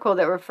article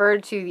that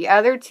referred to the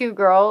other 2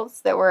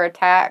 girls that were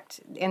attacked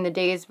in the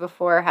days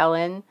before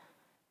Helen.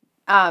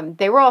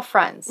 They were all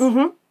friends.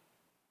 Mm-hmm.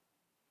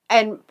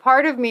 And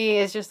part of me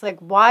is just like,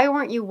 why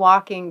weren't you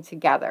walking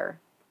together?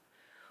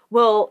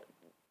 Well,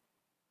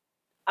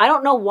 I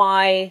don't know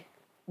why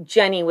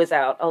Jenny was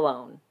out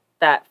alone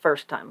that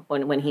first time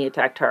when he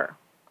attacked her.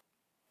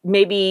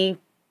 Maybe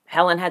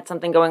Helen had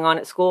something going on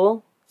at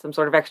school. Some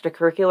sort of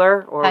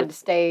extracurricular, or had to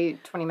stay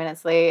 20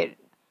 minutes late.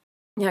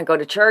 Yeah, go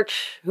to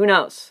church. Who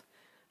knows?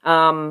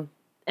 And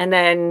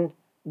then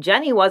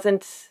Jenny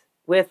wasn't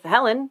with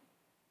Helen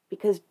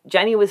because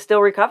Jenny was still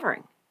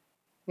recovering.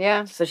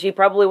 Yeah. So she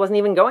probably wasn't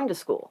even going to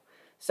school.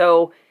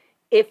 So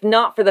if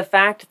not for the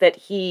fact that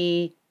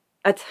he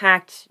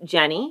attacked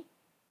Jenny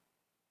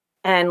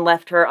and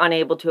left her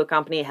unable to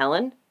accompany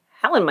Helen,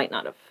 Helen might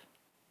not have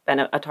been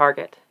a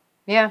target.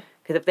 Yeah.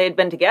 Because if they had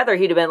been together,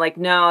 he'd have been like,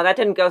 no, that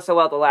didn't go so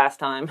well the last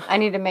time. I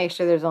need to make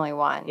sure there's only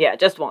one. Yeah,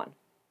 just one.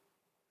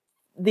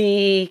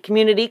 The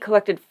community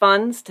collected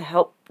funds to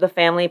help the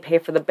family pay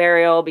for the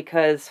burial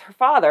because her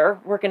father,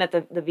 working at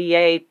the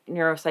VA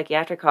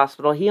neuropsychiatric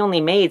hospital, he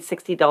only made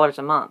 $60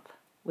 a month,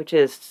 which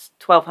is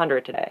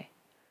 $1,200 today.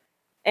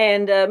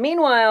 And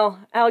meanwhile,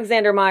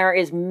 Alexander Meyer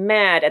is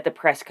mad at the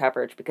press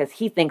coverage because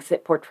he thinks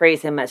it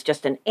portrays him as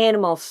just an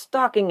animal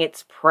stalking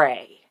its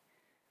prey.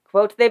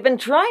 Quote, they've been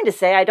trying to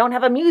say I don't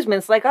have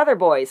amusements like other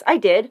boys. I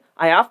did.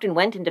 I often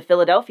went into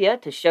Philadelphia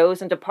to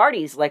shows and to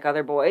parties like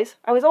other boys.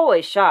 I was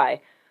always shy.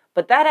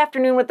 But that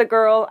afternoon with the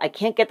girl, I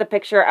can't get the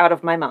picture out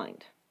of my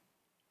mind.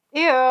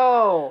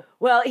 Ew.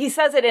 Well, he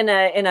says it in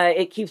a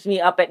it keeps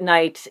me up at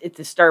night, it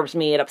disturbs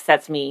me, it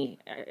upsets me,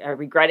 I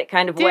regret it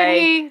kind of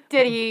way.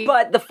 Did he?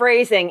 But the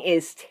phrasing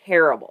is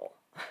terrible.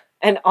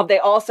 And they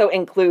also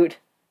include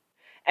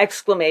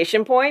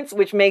exclamation points,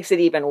 which makes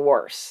it even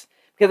worse.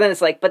 Because then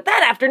it's like, but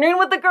that afternoon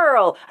with the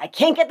girl, I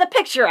can't get the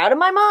picture out of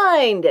my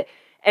mind.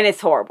 And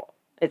it's horrible.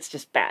 It's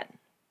just bad.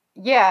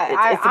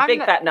 Yeah, It's a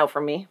big fat no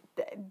from me.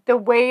 The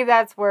way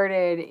that's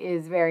worded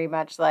is very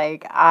much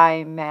like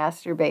I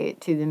masturbate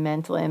to the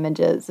mental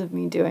images of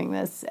me doing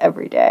this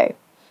every day.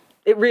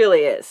 It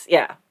really is.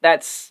 Yeah,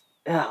 that's...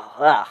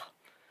 ugh.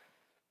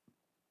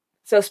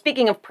 So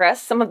speaking of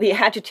press, some of the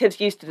adjectives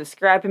used to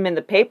describe him in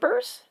the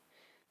papers: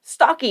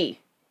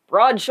 stocky,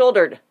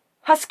 broad-shouldered,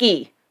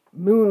 husky,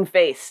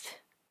 moon-faced.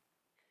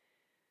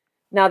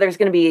 Now there's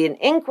going to be an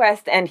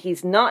inquest, and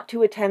he's not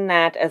to attend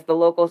that, as the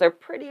locals are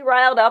pretty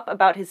riled up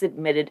about his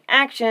admitted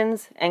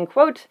actions, and,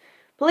 quote,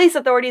 police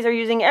authorities are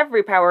using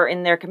every power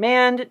in their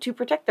command to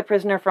protect the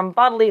prisoner from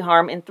bodily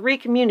harm in 3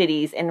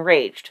 communities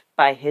enraged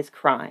by his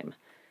crime.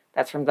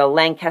 That's from the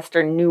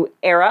Lancaster New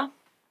Era.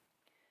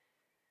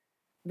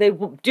 They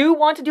do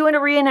want to do a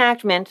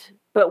reenactment,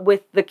 but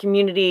with the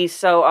community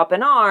so up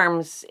in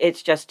arms,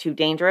 it's just too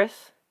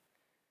dangerous.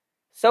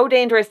 So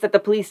dangerous that the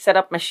police set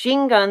up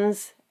machine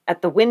guns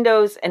at the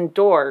windows and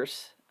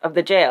doors of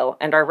the jail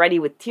and are ready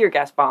with tear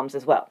gas bombs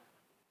as well.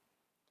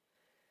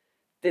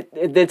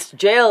 This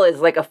jail is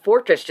like a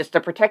fortress just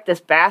to protect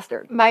this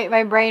bastard.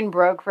 My brain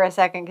broke for a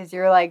second because you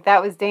were like,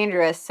 that was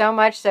dangerous. So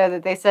much so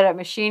that they set up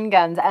machine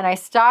guns. And I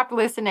stopped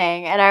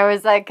listening. And I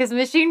was like, because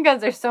machine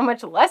guns are so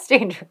much less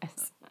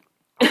dangerous.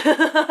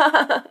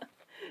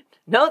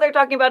 No, they're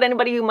talking about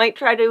anybody who might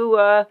try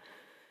to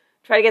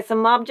get some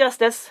mob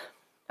justice.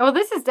 Well,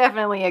 this is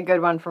definitely a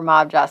good one for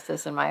mob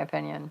justice, in my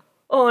opinion.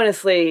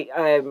 Honestly,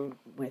 I'm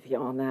with you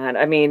on that.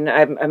 I mean,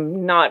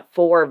 I'm not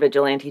for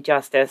vigilante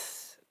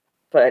justice,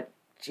 but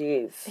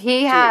jeez.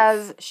 He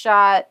has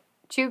shot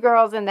 2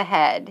 girls in the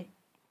head.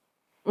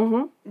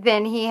 Mm-hmm.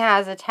 Then he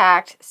has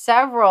attacked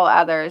several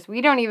others.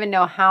 We don't even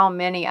know how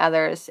many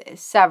others,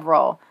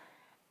 several.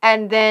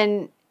 And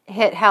then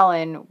hit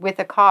Helen with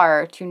a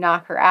car to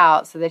knock her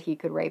out so that he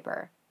could rape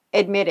her.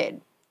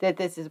 Admitted that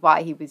this is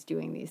why he was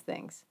doing these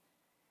things.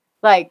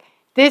 Like,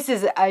 this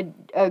is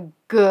a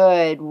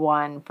good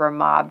one for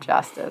mob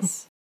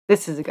justice.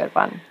 This is a good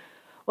one.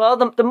 Well,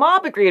 the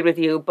mob agreed with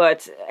you,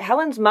 but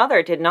Helen's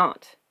mother did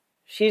not.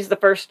 She's the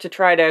first to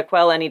try to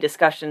quell any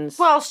discussions.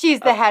 Well, she's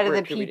the head of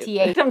the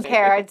PTA. Don't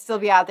care. I'd still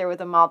be out there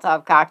with a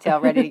Molotov cocktail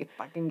ready to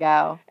fucking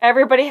go.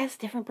 Everybody has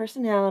different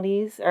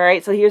personalities. All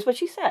right, so here's what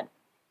she said.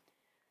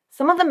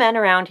 Some of the men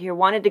around here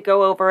wanted to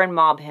go over and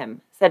mob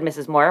him, said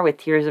Mrs. Moore, with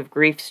tears of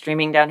grief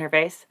streaming down her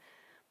face.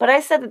 But I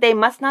said that they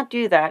must not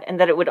do that, and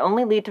that it would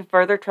only lead to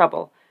further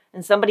trouble,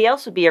 and somebody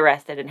else would be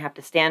arrested and have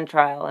to stand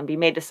trial and be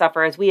made to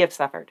suffer as we have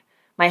suffered.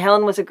 My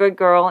Helen was a good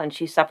girl, and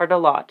she suffered a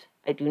lot.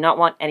 I do not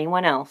want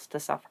anyone else to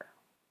suffer.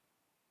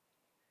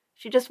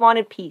 She just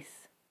wanted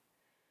peace.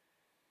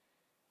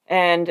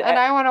 And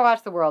I want to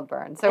watch the world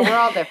burn, so we're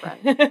all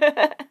different.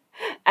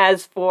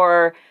 As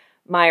for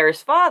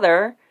Meyer's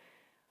father,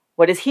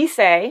 what does he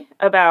say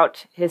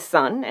about his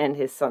son and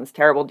his son's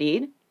terrible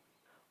deed?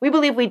 We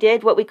believe we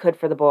did what we could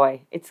for the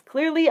boy. It's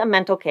clearly a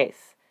mental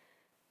case.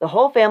 The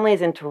whole family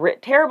is in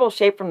terrible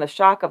shape from the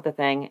shock of the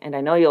thing, and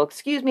I know you'll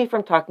excuse me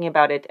from talking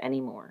about it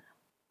anymore.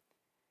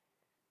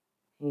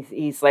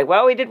 He's like,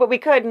 well, we did what we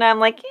could, and I'm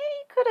like, yeah,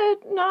 you could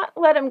have not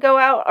let him go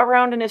out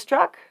around in his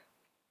truck.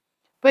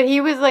 But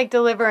he was, like,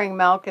 delivering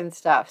milk and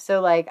stuff.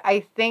 So, like, I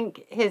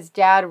think his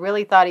dad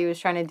really thought he was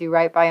trying to do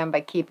right by him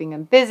by keeping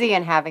him busy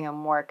and having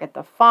him work at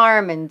the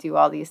farm and do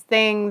all these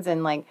things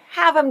and, like...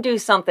 Have him do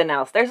something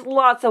else. There's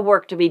lots of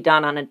work to be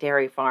done on a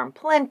dairy farm.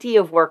 Plenty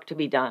of work to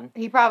be done.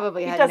 He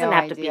probably had no idea, He doesn't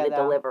have to be the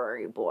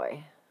delivery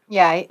boy.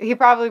 Yeah, he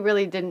probably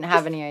really didn't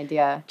have any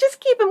idea. Just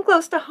keep him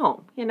close to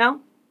home, you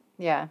know?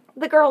 Yeah.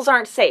 The girls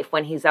aren't safe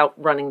when he's out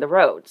running the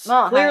roads.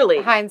 Well,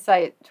 clearly.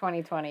 Hindsight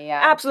 2020, yeah.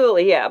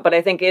 Absolutely, yeah. But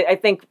I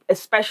think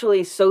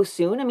especially so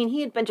soon. I mean,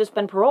 he had just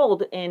been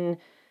paroled in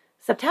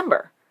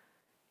September.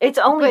 It's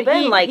only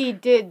been he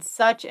did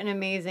such an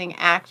amazing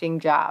acting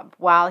job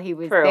while he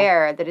was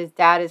there that his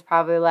dad is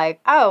probably like,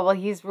 oh, well,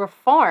 he's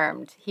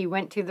reformed. He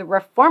went to the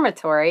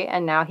reformatory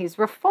and now he's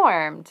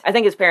reformed. I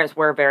think his parents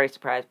were very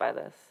surprised by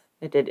this.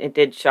 It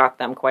did shock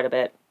them quite a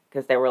bit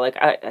because they were like,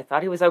 I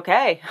thought he was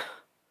okay.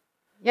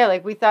 Yeah,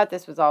 like, we thought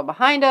this was all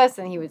behind us,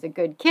 and he was a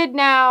good kid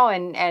now,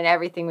 and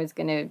everything was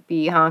going to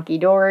be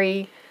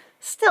honky-dory.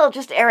 Still,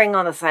 just erring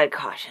on the side of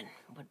caution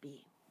would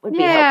be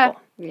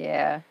helpful.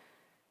 Yeah.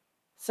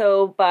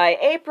 So, by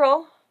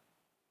April,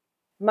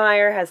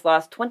 Meyer has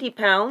lost 20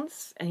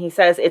 pounds, and he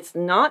says it's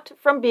not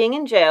from being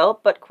in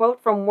jail, but,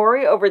 quote, from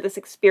worry over this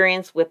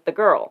experience with the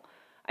girl.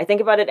 I think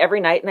about it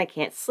every night, and I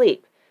can't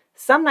sleep.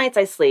 Some nights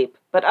I sleep,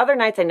 but other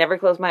nights I never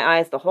close my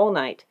eyes the whole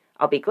night.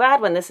 I'll be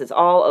glad when this is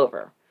all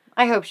over.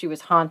 I hope she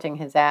was haunting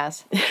his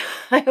ass.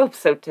 I hope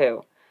so,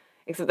 too.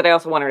 Except that I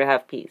also want her to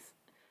have peace.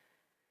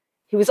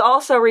 He was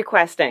also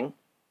requesting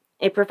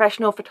a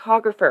professional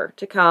photographer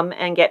to come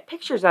and get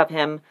pictures of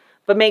him,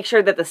 but make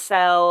sure that the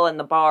cell and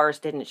the bars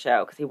didn't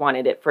show, because he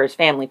wanted it for his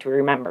family to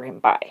remember him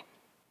by.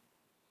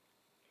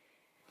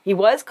 He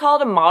was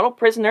called a model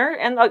prisoner,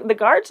 and the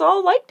guards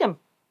all liked him.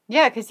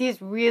 Yeah, because he's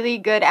really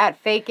good at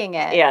faking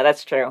it. Yeah,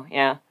 that's true,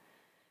 yeah.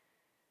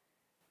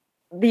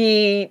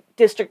 The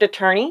district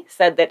attorney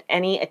said that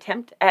any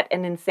attempt at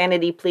an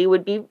insanity plea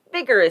would be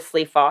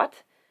vigorously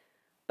fought,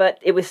 but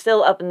it was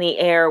still up in the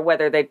air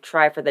whether they'd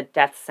try for the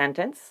death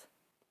sentence.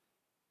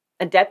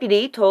 A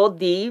deputy told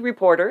the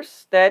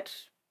reporters that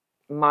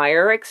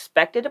Meyer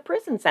expected a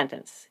prison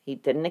sentence. He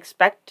didn't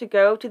expect to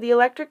go to the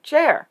electric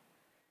chair.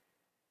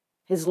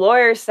 His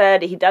lawyer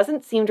said he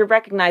doesn't seem to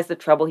recognize the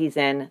trouble he's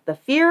in. The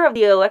fear of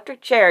the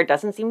electric chair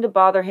doesn't seem to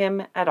bother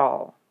him at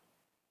all.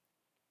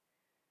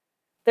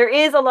 There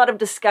is a lot of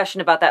discussion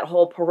about that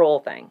whole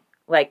parole thing.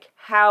 Like,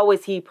 how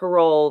is he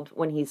paroled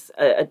when he's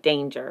a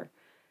danger?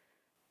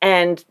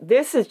 And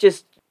this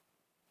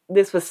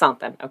was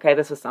something, okay?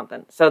 This was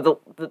something. So the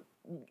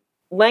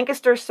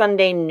Lancaster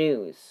Sunday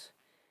News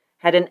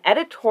had an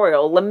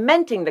editorial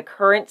lamenting the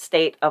current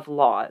state of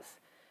laws.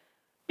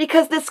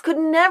 Because this could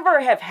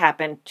never have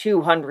happened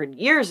 200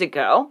 years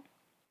ago,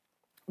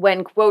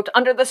 when, quote,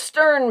 under the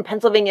stern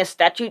Pennsylvania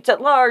statutes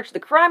at large, the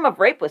crime of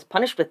rape was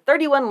punished with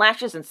 31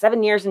 lashes and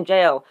 7 years in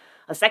jail.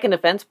 A second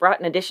offense brought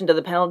in addition to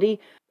the penalty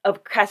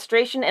of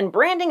castration and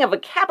branding of a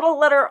capital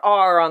letter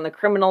R on the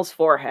criminal's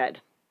forehead.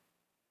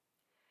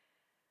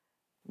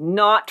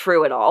 Not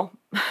true at all.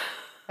 I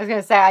was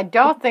going to say, I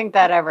don't think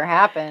that ever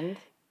happened.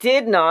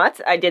 Did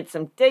not. I did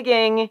some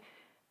digging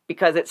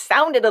because it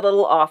sounded a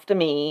little off to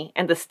me,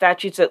 and the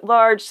statutes at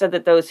large said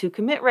that those who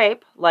commit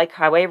rape, like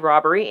highway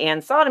robbery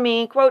and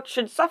sodomy, quote,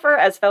 should suffer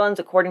as felons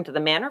according to the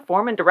manner,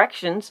 form, and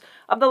directions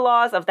of the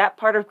laws of that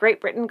part of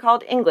Great Britain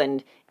called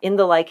England in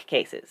the like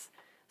cases.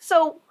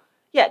 So,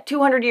 yeah,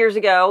 200 years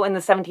ago in the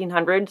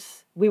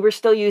 1700s, we were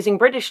still using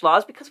British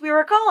laws because we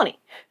were a colony.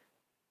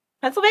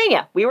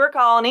 Pennsylvania, we were a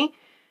colony,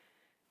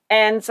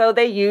 and so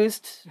they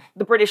used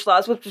the British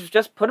laws, which was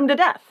just put them to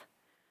death.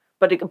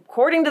 But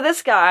according to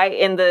this guy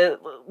in the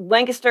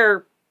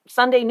Lancaster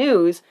Sunday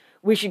News,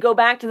 we should go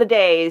back to the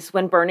days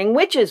when burning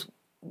witches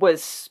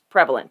was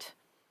prevalent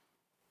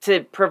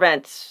to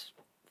prevent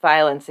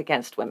violence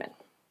against women.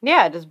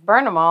 Yeah, just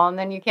burn them all and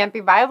then you can't be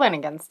violent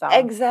against them.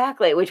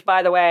 Exactly, which,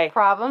 by the way...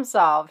 Problem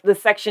solved. The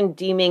section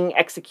deeming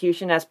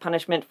execution as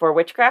punishment for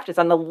witchcraft is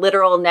on the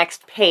literal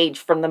next page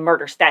from the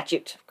murder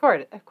statute.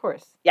 Of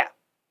course. Yeah.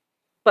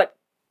 But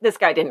this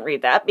guy didn't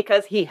read that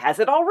because he has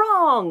it all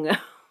wrong.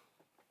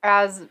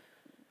 As...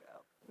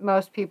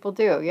 most people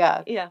do,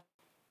 yeah. Yeah.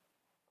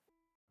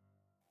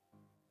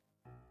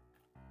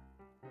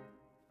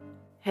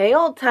 Hey,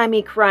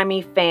 old-timey,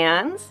 crimey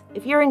fans.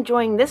 If you're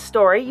enjoying this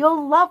story,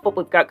 you'll love what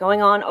we've got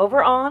going on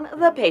over on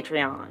the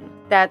Patreon.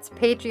 That's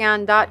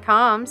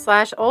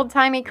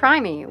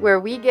patreon.com/oldtimeycrimey,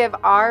 where we give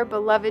our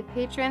beloved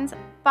patrons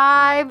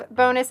 5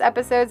 bonus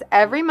episodes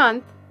every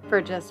month for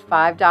just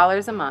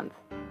 $5 a month.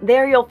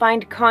 There you'll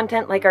find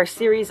content like our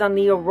series on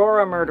the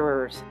Aurora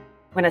murderers,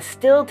 when a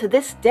still to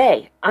this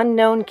day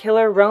unknown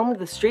killer roamed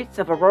the streets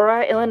of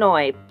Aurora,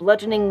 Illinois,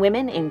 bludgeoning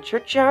women in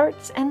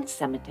churchyards and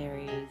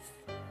cemeteries.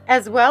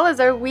 As well as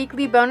our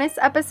weekly bonus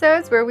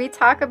episodes where we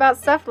talk about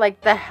stuff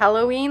like the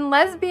Halloween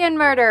lesbian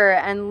murder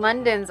and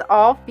London's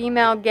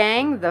all-female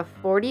gang, the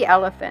 40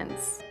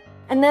 Elephants.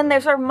 And then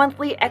there's our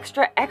monthly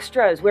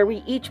extras where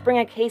we each bring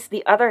a case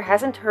the other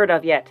hasn't heard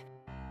of yet,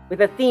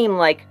 with a theme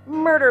like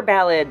murder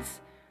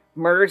ballads,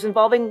 murders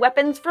involving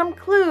weapons from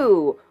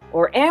Clue,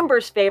 or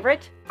Amber's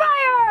favorite,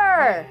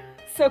 fire!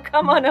 So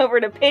come on over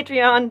to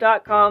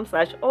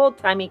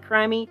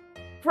patreon.com/oldtimeycrimey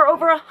for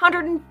over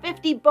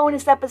 150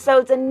 bonus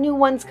episodes and new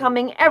ones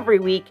coming every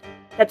week.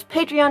 That's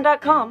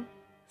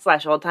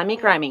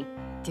patreon.com/oldtimeycrimey.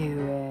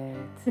 Do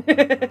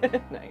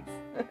it. Nice.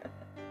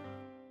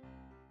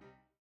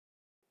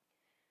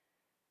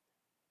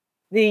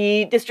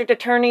 The district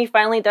attorney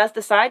finally does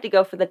decide to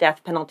go for the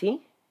death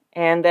penalty,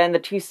 and then the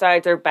two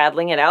sides are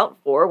battling it out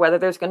for whether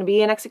there's going to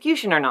be an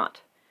execution or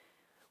not.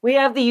 We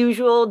have the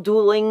usual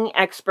dueling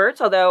experts,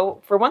 although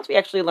for once we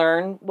actually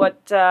learn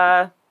what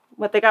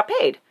they got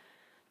paid.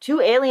 2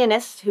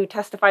 alienists who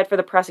testified for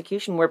the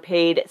prosecution were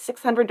paid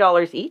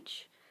 $600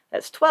 each.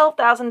 That's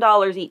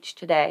 $12,000 each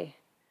today.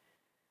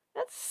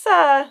 That's,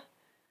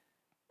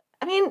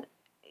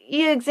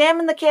 you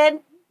examine the kid,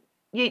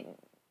 you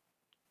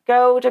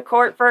go to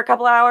court for a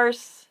couple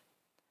hours.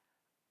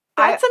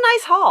 That's a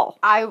nice haul.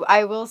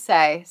 I will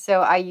say,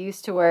 so I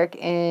used to work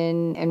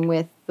in and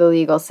with the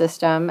legal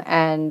system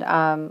and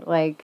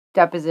like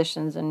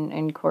depositions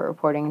and court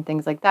reporting and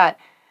things like that.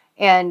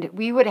 And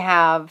we would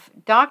have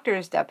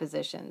doctors'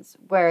 depositions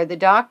where the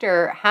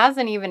doctor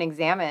hasn't even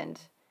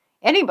examined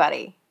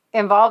anybody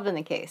involved in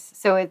the case.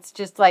 So it's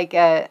just like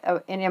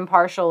an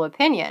impartial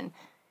opinion.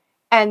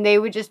 And they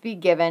would just be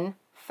given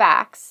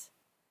facts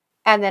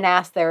and then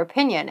ask their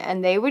opinion.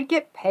 And they would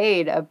get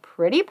paid a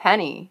pretty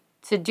penny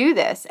to do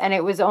this. And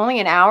it was only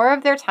an hour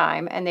of their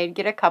time and they'd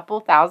get a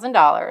couple $1,000.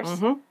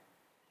 Mm-hmm.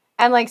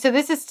 And like, so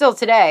this is still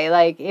today.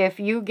 Like, if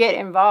you get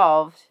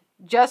involved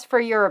just for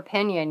your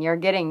opinion, you're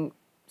getting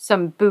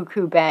some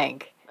buku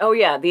bank. Oh,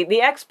 yeah.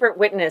 The expert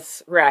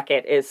witness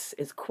racket is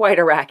quite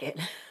a racket.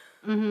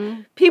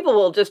 Mm-hmm. People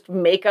will just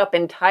make up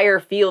entire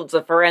fields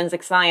of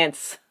forensic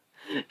science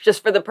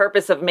just for the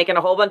purpose of making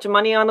a whole bunch of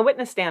money on the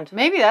witness stand.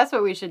 Maybe that's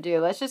what we should do.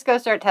 Let's just go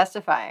start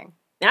testifying.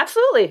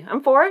 Absolutely.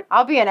 I'm for it.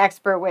 I'll be an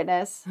expert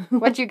witness.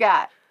 What you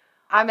got?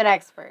 I'm an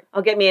expert.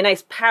 I'll get me a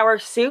nice power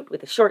suit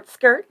with a short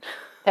skirt.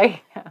 There you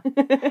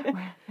go.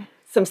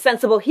 Some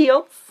sensible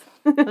heels.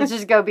 Let's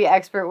just go be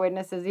expert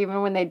witnesses,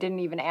 even when they didn't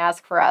even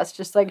ask for us.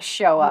 Just like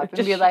show up and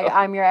Just be like, show up.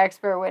 I'm your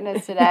expert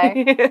witness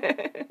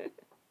today.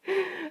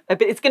 I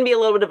bet it's going to be a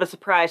little bit of a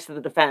surprise to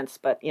the defense,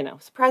 but,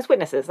 surprise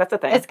witnesses, that's a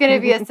thing. It's going to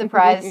be a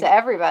surprise to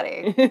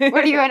everybody.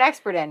 What are you an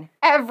expert in?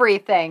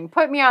 Everything.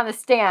 Put me on the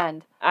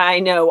stand. I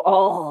know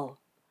all.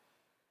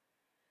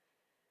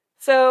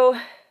 So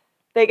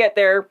they get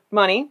their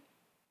money.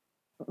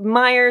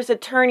 Meyer's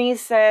attorney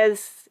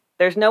says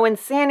there's no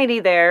insanity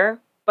there,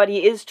 but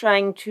he is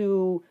trying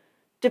to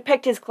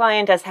depict his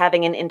client as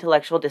having an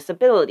intellectual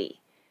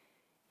disability.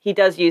 He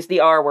does use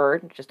the R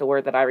word, just a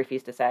word that I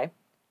refuse to say,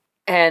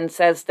 and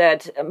says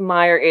that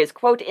Meyer is,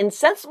 quote,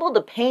 insensible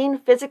to pain,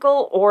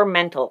 physical or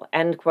mental,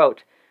 end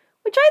quote,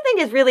 which I think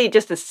is really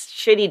just a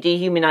shitty,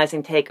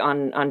 dehumanizing take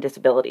on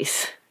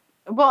disabilities.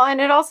 Well, and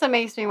it also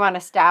makes me want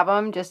to stab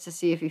him just to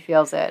see if he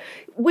feels it.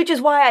 Which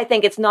is why I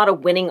think it's not a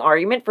winning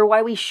argument for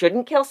why we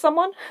shouldn't kill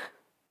someone.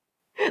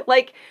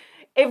 Like,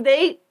 if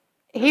they...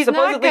 He's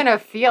not going to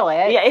feel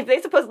it. Yeah, if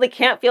they supposedly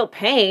can't feel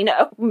pain,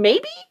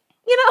 maybe,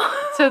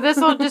 So this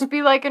will just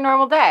be like a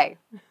normal day.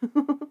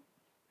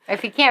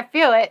 If he can't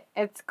feel it,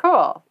 it's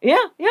cool. Yeah.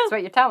 That's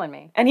what you're telling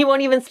me. And he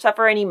won't even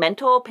suffer any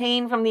mental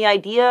pain from the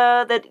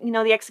idea that,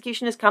 the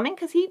execution is coming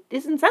because he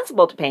is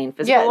insensible to pain,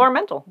 physical or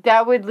mental.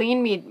 That would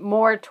lean me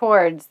more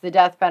towards the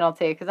death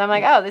penalty because I'm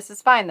like, oh, this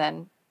is fine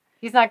then.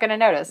 He's not going to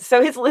notice.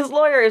 So his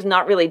lawyer is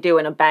not really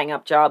doing a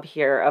bang-up job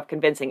here of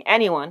convincing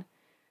anyone.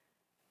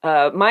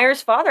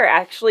 Meyer's father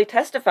actually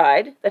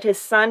testified that his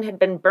son had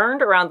been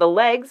burned around the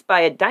legs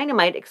by a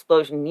dynamite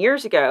explosion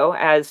years ago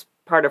as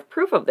part of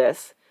proof of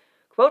this.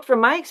 Quote,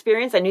 from my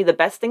experience, I knew the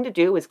best thing to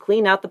do was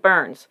clean out the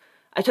burns.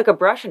 I took a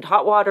brush and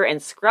hot water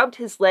and scrubbed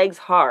his legs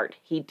hard.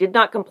 He did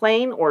not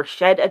complain or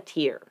shed a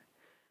tear.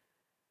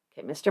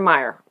 Okay, Mr.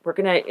 Meyer, we're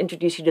going to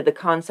introduce you to the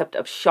concept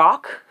of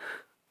shock,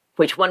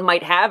 which one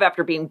might have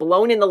after being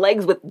blown in the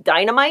legs with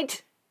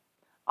dynamite.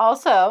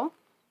 Also,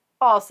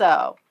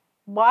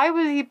 why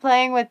was he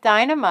playing with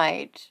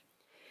dynamite?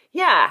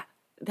 Yeah.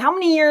 How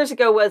many years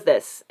ago was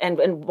this?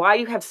 And why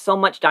do you have so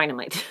much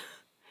dynamite?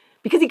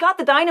 Because he got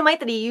the dynamite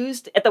that he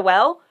used at the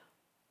well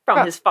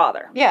from his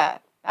father. Yeah,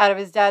 out of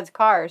his dad's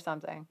car or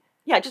something.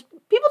 Yeah, just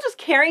people just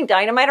carrying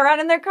dynamite around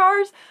in their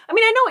cars. I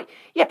mean, I know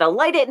you have to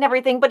light it and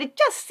everything, but it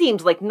just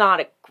seems like not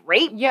a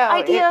great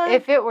idea.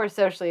 If it were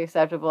socially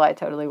acceptable, I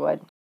totally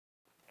would.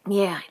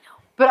 Yeah, I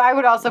know. But I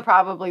would also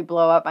probably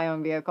blow up my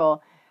own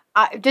vehicle.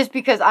 Just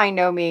because I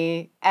know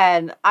me,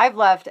 and I've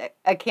left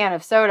a can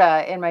of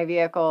soda in my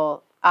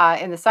vehicle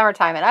in the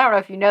summertime, and I don't know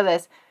if you know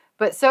this,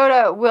 but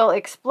soda will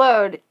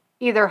explode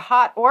either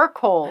hot or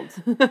cold.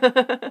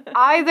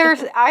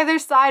 Either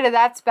side of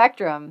that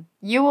spectrum,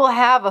 you will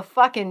have a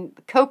fucking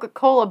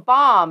Coca-Cola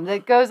bomb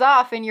that goes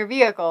off in your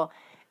vehicle.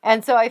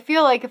 And so I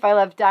feel like if I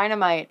left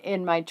dynamite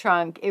in my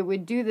trunk, it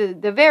would do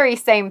the very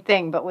same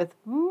thing, but with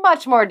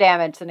much more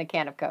damage than a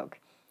can of Coke.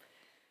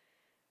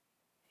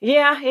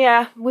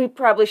 Yeah, we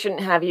probably shouldn't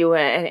have you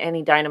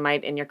any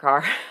dynamite in your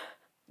car.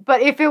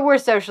 But if it were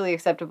socially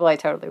acceptable, I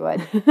totally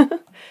would.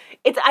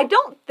 I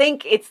don't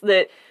think it's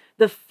the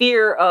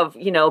fear of,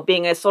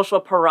 being a social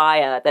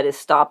pariah that is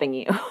stopping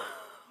you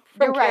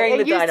from carrying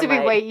the dynamite. It used to be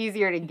way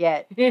easier to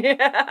get.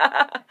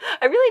 Yeah.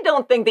 I really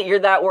don't think that you're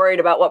that worried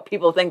about what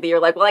people think, that you're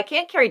like, well, I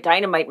can't carry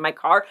dynamite in my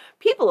car.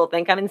 People will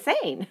think I'm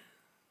insane.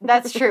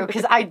 That's true,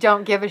 because I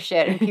don't give a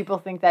shit, and people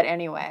think that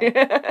anyway.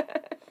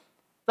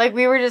 Like,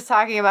 we were just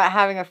talking about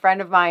having a friend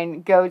of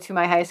mine go to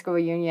my high school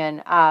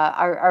reunion,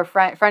 our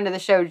friend of the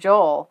show,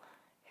 Joel,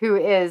 who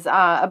is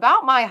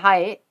about my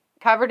height,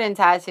 covered in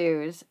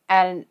tattoos,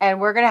 and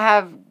we're going to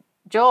have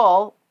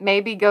Joel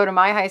maybe go to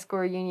my high school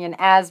reunion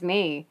as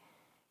me.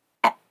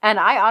 And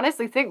I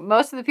honestly think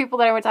most of the people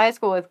that I went to high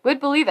school with would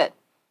believe it.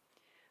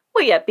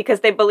 Well, yeah, because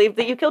they believed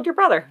that you killed your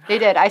brother. They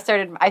did. I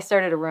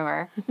started a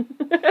rumor.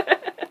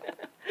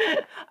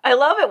 I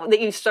love it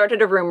that you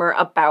started a rumor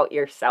about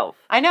yourself.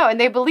 I know, and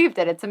they believed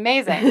it. It's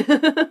amazing.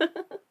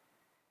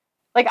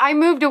 Like, I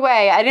moved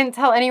away. I didn't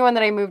tell anyone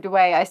that I moved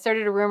away. I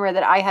started a rumor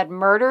that I had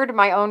murdered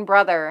my own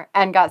brother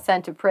and got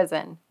sent to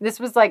prison. This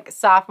was like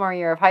sophomore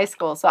year of high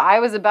school, so I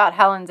was about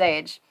Helen's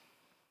age.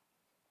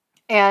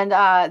 And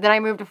then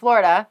I moved to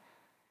Florida,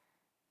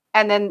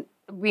 and then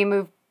we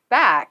moved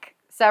back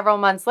several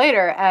months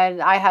later,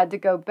 and I had to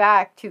go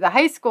back to the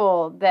high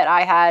school that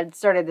I had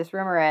started this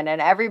rumor in,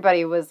 and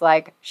everybody was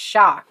like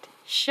shocked.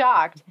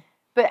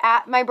 But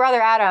my brother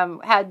Adam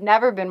had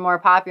never been more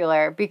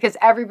popular because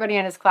everybody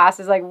in his class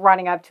is like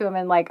running up to him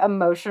and like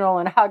emotional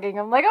and hugging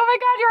him like, oh my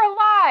God,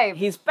 you're alive.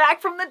 He's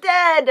back from the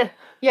dead.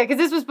 Yeah, because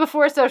this was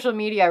before social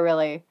media,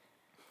 really.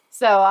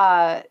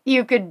 So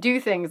you could do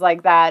things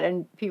like that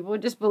and people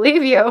would just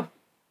believe you.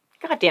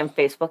 Goddamn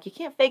Facebook. You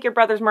can't fake your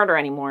brother's murder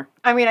anymore.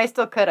 I mean, I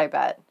still could, I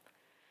bet.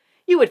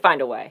 You would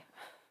find a way.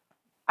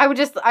 I would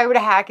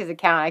hack his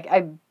account.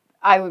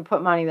 I would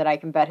put money that I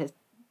can bet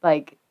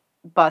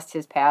bust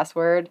his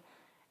password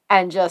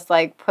and just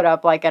like put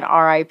up like an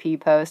RIP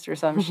post or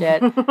some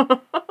shit.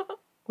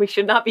 We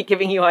should not be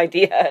giving you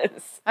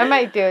ideas. I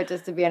might do it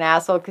just to be an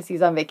asshole because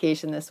he's on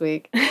vacation this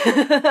week.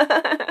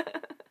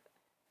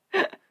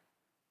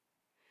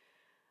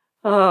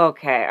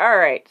 Okay, all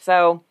right.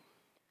 So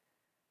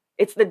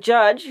it's the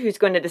judge who's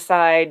going to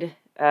decide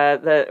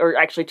or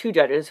actually two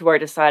judges who are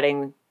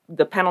deciding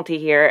the penalty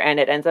here, and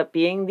it ends up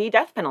being the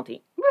death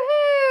penalty.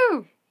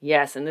 Woohoo!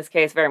 Yes, in this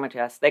case, very much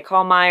yes. They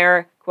call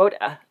Meyer, quote,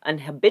 an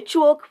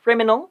habitual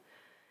criminal,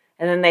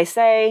 and then they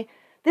say,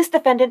 this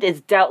defendant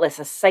is doubtless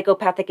a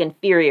psychopathic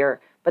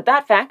inferior, but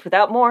that fact,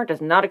 without more,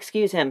 does not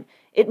excuse him.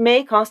 It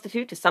may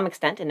constitute, to some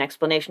extent, an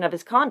explanation of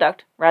his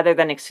conduct, rather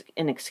than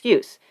an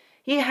excuse.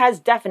 He has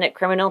definite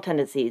criminal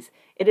tendencies.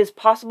 It is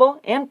possible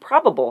and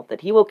probable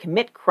that he will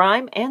commit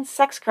crime and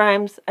sex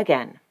crimes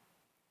again.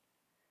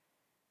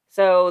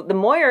 So the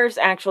Moyers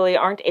actually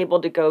aren't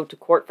able to go to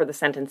court for the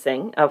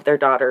sentencing of their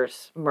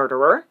daughter's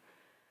murderer.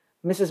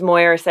 Mrs.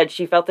 Moyer said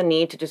she felt the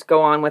need to just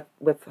go on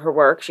with her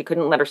work. She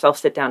couldn't let herself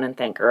sit down and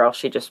think, or else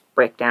she'd just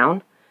break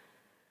down.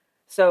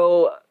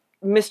 So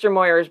Mr.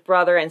 Moyer's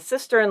brother and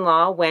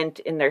sister-in-law went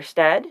in their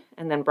stead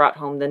and then brought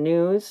home the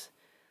news.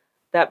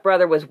 That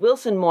brother was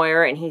Wilson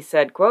Moyer, and he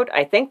said, quote,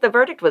 I think the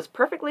verdict was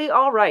perfectly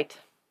all right.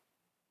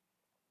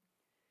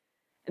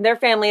 And their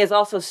family is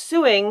also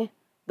suing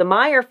the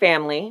Meyer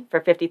family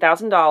for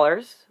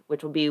 $50,000,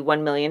 which will be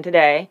 $1 million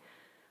today.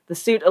 The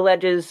suit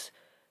alleges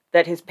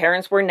that his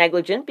parents were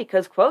negligent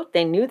because, quote,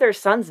 they knew their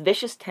son's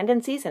vicious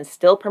tendencies and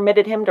still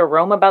permitted him to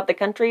roam about the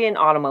country in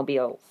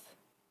automobiles.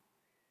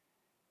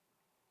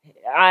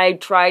 I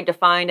tried to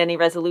find any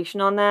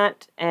resolution on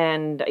that,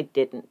 and I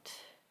didn't.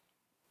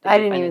 I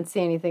didn't even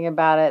see anything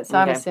about it, so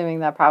I'm Okay. assuming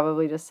that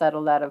probably just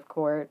settled out of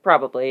court.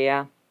 Probably,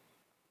 yeah.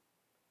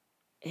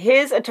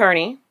 His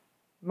attorney,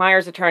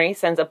 Meyer's attorney,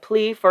 sends a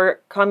plea for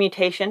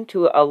commutation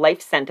to a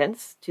life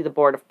sentence to the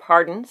Board of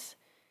Pardons.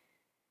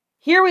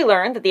 Here we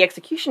learn that the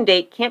execution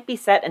date can't be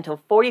set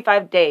until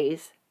 45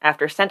 days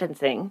after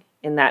sentencing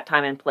in that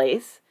time and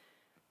place.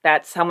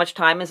 That's how much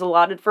time is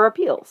allotted for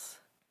appeals.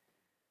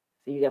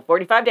 So you get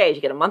 45 days,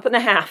 you get a month and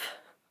a half.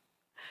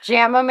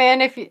 Jam them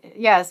in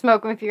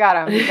smoke them if you got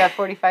them. You got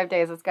 45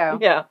 days, let's go.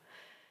 Yeah.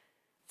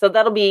 So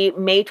that'll be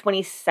May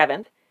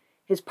 27th.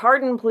 His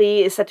pardon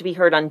plea is set to be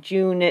heard on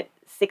June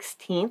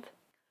 16th.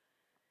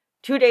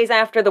 2 days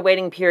after the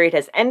waiting period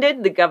has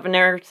ended, the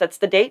governor sets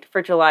the date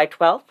for July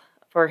 12th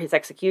for his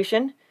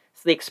execution.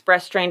 So the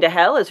express train to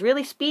hell is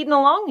really speeding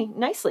along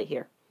nicely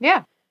here.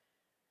 Yeah.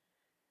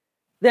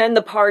 Then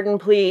the pardon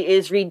plea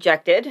is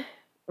rejected,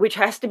 which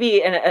has to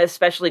be an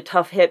especially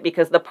tough hit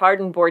because the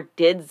pardon board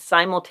did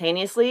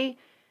simultaneously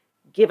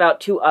give out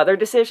two other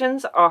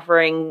decisions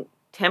offering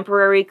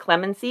temporary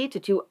clemency to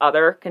two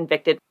other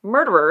convicted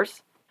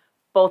murderers,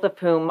 both of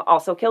whom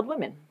also killed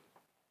women.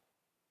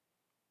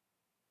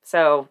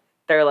 So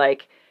they're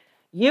like,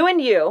 you and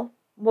you,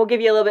 we'll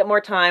give you a little bit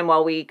more time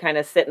while we kind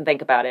of sit and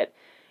think about it.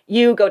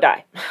 You go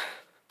die.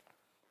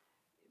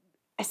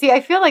 See,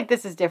 I feel like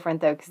this is different,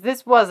 though, because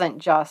this wasn't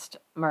just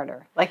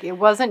murder. Like, it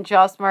wasn't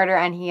just murder,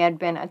 and he had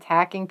been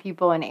attacking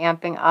people and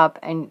amping up,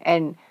 and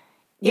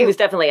He was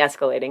definitely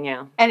escalating,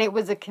 yeah. And it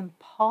was a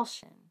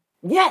compulsion.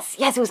 Yes,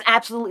 it was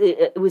absolutely,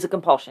 it was a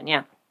compulsion,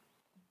 yeah.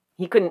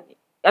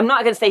 I'm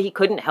not going to say he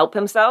couldn't help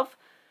himself,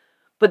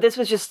 but this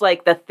was just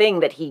like the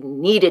thing that he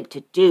needed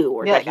to do,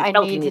 or that he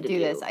felt he needed to do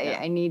this. Yeah.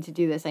 I need to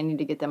do this. I need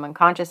to get them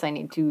unconscious. I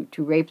need to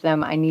rape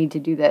them. I need to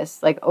do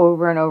this, like,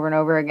 over and over and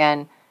over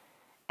again.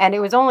 And it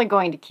was only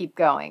going to keep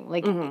going.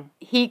 Like,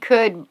 he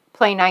could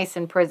play nice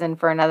in prison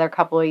for another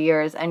couple of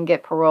years and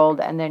get paroled,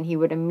 and then he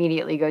would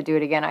immediately go do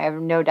it again. I have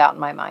no doubt in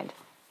my mind.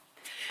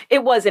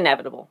 It was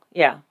inevitable,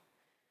 yeah.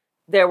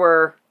 There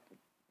were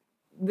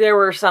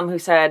some who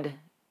said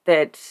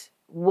that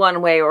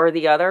one way or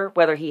the other,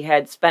 whether he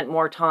had spent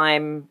more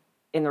time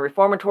in the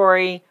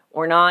reformatory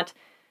or not,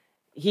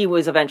 he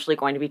was eventually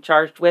going to be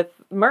charged with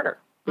murder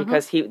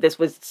because this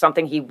was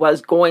something he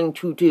was going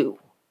to do.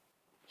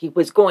 He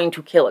was going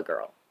to kill a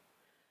girl.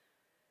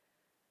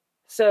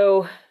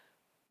 So,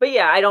 but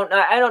yeah, I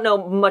don't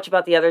know much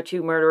about the other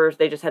two murderers.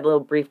 They just had little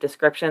brief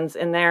descriptions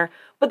in there.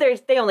 But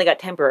they only got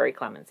temporary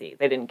clemency.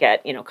 They didn't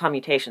get,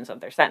 commutations of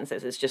their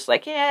sentences. It's just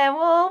like, yeah,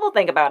 well, we'll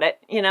think about it,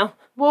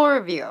 We'll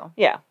review.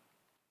 Yeah.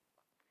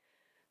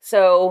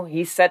 So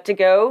he's set to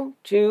go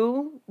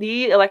to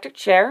the electric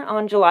chair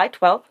on July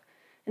 12th.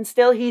 And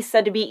still he's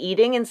said to be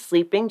eating and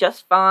sleeping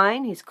just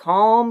fine. He's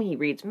calm. He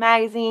reads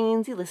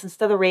magazines. He listens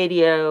to the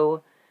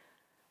radio.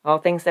 All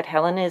things that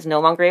Helen is no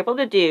longer able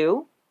to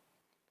do.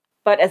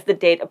 But as the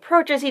date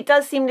approaches, he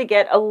does seem to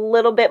get a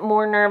little bit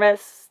more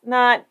nervous.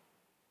 Not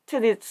to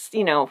this,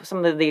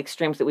 some of the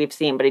extremes that we've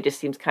seen, but he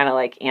just seems kind of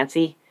like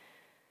antsy.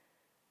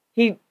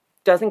 He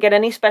doesn't get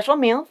any special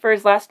meal for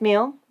his last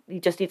meal. He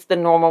just eats the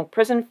normal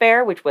prison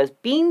fare, which was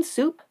bean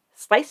soup,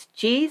 sliced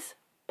cheese,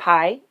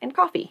 pie, and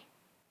coffee.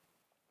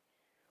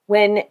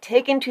 When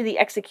taken to the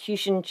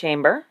execution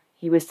chamber,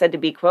 he was said to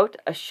be, quote,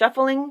 a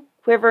shuffling,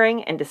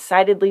 quivering, and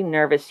decidedly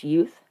nervous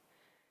youth.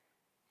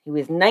 He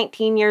was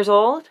 19 years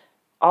old.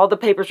 All the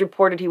papers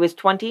reported he was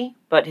 20,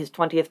 but his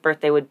 20th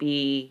birthday would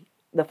be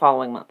the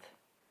following month.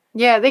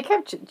 Yeah, they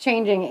kept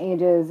changing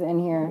ages in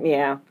here.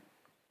 Yeah.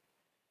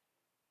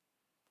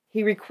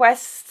 He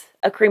requests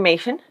a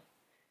cremation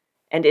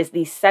and is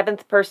the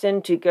 7th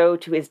person to go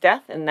to his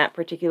death in that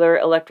particular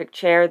electric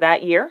chair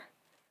that year.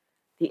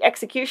 The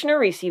executioner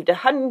received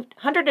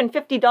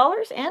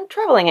 $150 and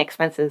traveling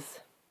expenses.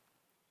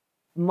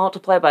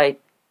 Multiply by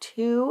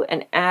 2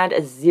 and add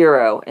a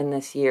 0 in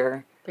this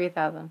year.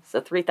 3,000.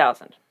 So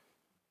 3,000.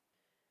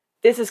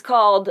 This is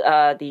called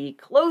the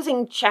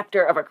closing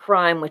chapter of a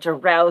crime which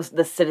aroused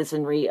the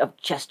citizenry of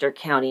Chester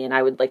County, and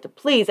I would like to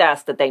please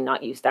ask that they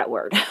not use that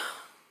word.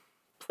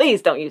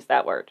 Please don't use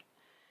that word.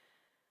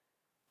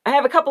 I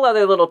have a couple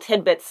other little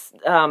tidbits,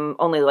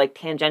 only like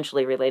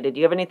tangentially related.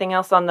 Do you have anything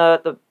else on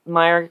the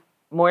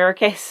Moyer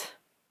case?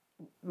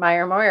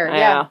 Moyer,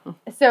 yeah.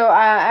 So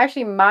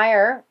actually,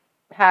 Meyer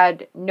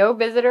had no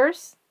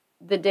visitors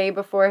the day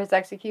before his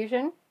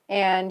execution,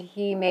 and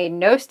he made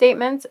no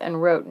statements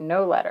and wrote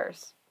no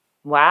letters.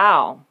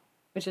 Wow.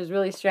 Which is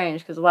really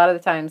strange because a lot of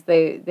the times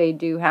they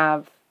do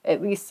have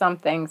at least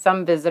something,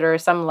 some visitor,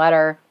 some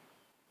letter,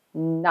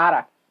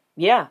 nada.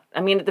 Yeah.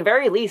 I mean, at the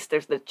very least,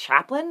 there's the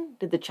chaplain.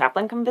 Did the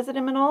chaplain come visit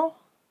him at all?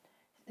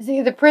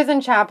 See, the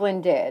prison chaplain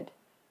did.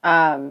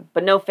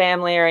 But no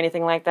family or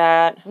anything like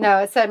that? No,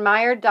 it said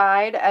Meyer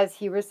died as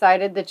he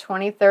recited the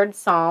 23rd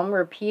Psalm,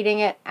 repeating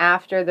it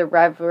after the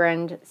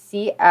Reverend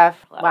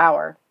C.F.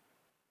 Lauer.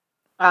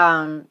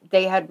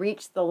 They had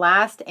reached the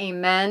last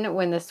amen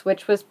when the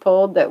switch was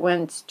pulled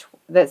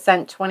that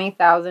sent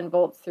 20,000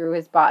 volts through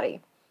his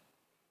body.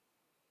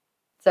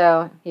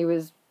 So he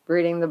was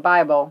reading the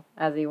Bible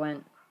as he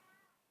went.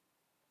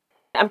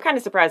 I'm kind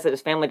of surprised that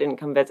his family didn't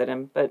come visit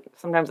him, but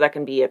sometimes that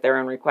can be at their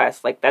own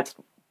request. Like,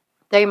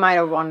 they might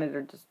have wanted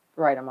to just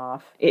write him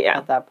off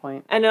at that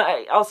point. And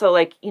also,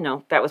 like,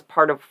 that was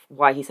part of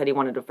why he said he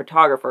wanted a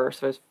photographer,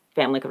 so his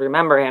family could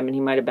remember him, and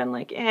he might have been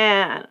like,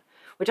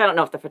 which I don't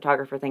know if the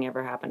photographer thing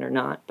ever happened or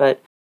not.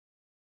 But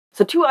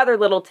so 2 other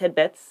little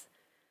tidbits.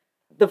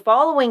 The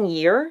following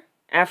year,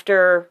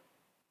 after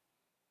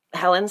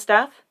Helen's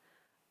death,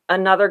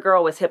 another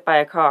girl was hit by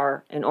a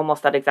car in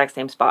almost that exact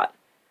same spot.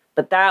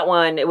 But that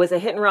one, it was a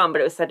hit and run,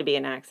 but it was said to be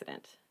an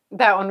accident.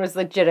 That one was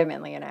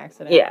legitimately an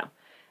accident. Yeah.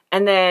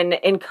 And then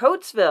in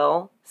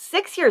Coatesville,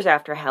 6 years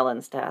after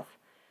Helen's death,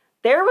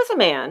 there was a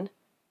man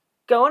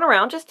going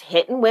around just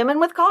hitting women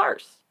with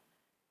cars.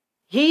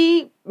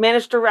 He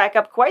managed to rack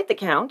up quite the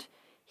count.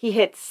 He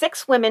hit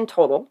 6 women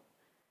total,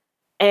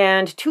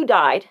 and 2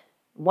 died.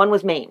 1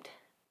 was maimed.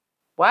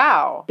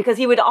 Wow. Because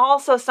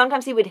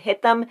sometimes he would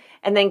hit them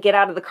and then get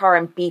out of the car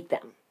and beat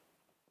them.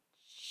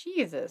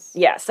 Jesus.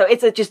 Yeah, so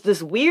it's just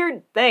this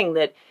weird thing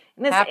that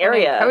in this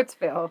area. In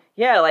Coatesville.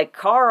 Yeah, like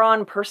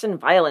car-on-person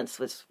violence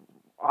was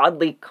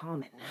oddly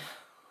common.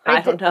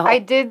 I don't know. I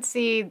did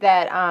see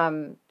that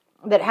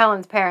that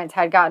Helen's parents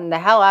had gotten the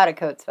hell out of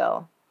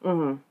Coatesville.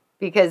 Mm-hmm.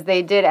 Because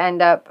they did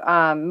end up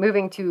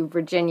moving to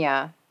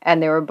Virginia,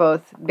 and they were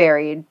both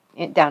buried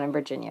down in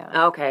Virginia.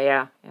 Okay,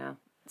 yeah.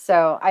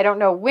 So I don't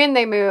know when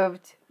they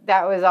moved.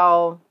 That was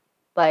all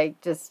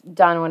like just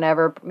done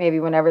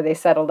whenever they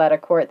settled out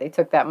of court, they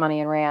took that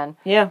money and ran.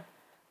 Yeah.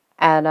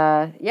 And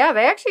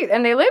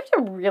they lived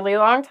a really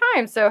long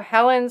time. So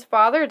Helen's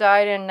father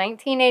died in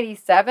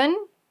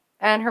 1987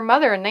 and her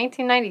mother in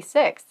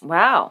 1996.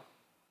 Wow.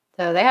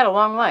 So they had a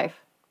long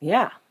life.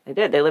 Yeah, they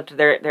did. They lived to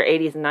their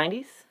 80s and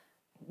 90s?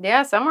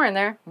 Yeah, somewhere in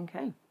there.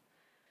 Okay.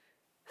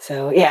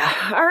 So,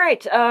 yeah. All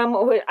right.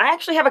 I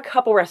actually have a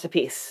couple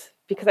recipes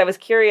because I was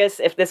curious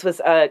if this was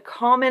a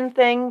common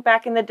thing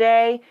back in the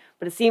day,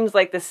 but it seems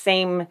like the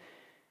same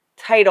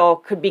title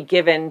could be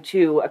given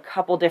to a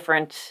couple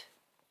different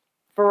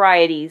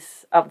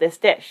varieties of this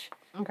dish.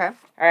 Okay.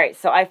 All right.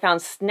 So I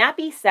found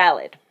snappy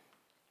salad.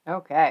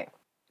 Okay.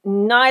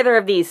 Neither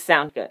of these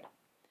sound good.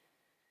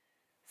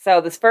 So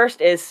this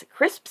first is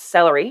crisp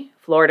celery,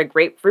 Florida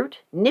grapefruit,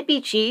 nippy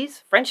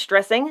cheese, French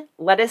dressing,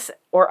 lettuce,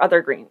 or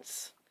other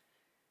greens.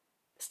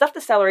 Stuff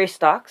the celery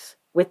stalks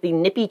with the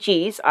nippy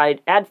cheese.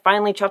 I'd add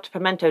finely chopped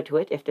pimento to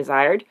it if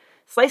desired.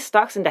 Slice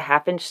stalks into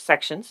half-inch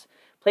sections.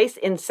 Place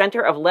in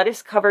center of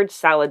lettuce-covered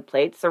salad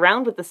plate.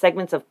 Surround with the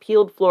segments of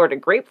peeled Florida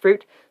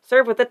grapefruit.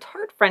 Serve with a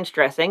tart French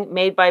dressing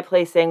made by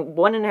placing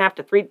 1.5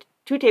 to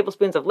 2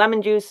 tablespoons of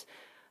lemon juice,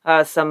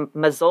 some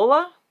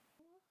mazola,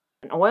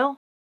 and oil,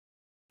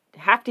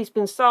 half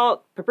teaspoon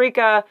salt,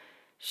 paprika,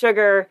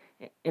 sugar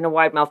in a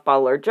wide mouth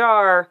bottle or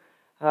jar,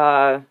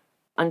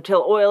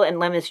 until oil and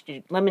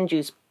lemon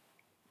juice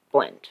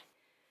blend.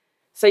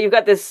 So you've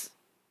got this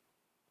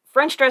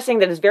French dressing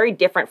that is very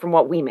different from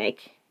what we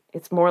make.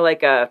 It's more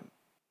like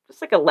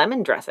just like a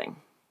lemon dressing,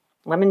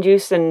 lemon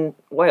juice and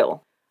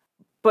oil.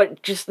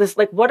 But just this,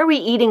 like, what are we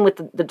eating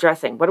with the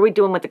dressing? What are we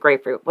doing with the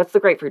grapefruit? What's the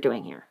grapefruit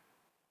doing here?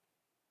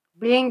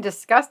 Being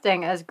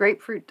disgusting as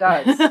grapefruit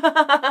does.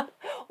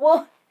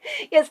 Well,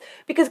 yes,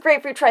 because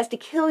grapefruit tries to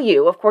kill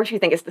you. Of course you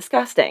think it's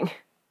disgusting.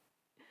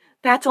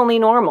 That's only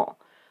normal.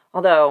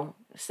 Although,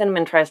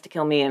 cinnamon tries to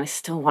kill me and I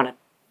still want a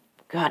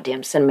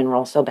goddamn cinnamon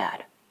roll so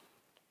bad.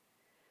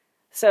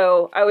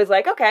 So I was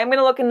like, okay, I'm going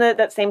to look in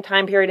that same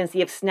time period and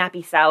see if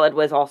snappy salad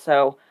was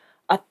also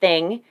a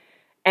thing.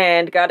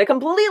 and got a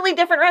completely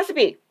different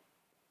recipe.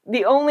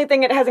 The only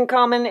thing it has in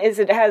common is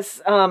it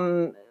has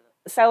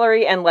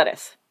celery and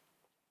lettuce.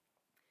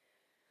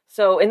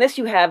 So in this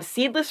you have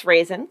seedless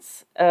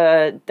raisins,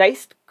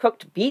 diced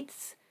cooked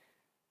beets,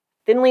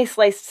 thinly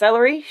sliced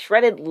celery,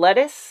 shredded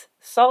lettuce,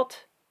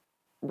 salt,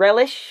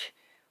 relish,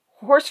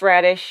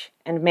 horseradish,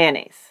 and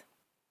mayonnaise.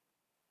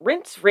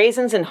 Rinse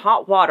raisins in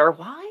hot water.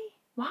 Why?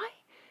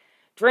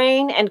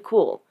 Drain and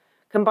cool.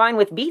 Combine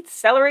with beets,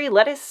 celery,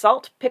 lettuce,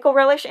 salt, pickle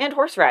relish, and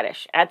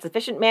horseradish. Add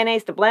sufficient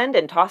mayonnaise to blend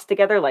and toss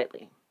together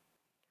lightly.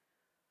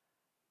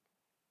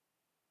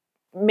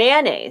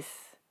 Mayonnaise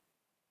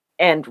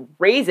and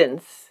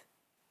raisins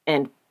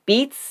and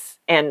beets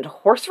and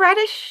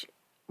horseradish?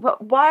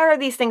 Why are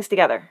these things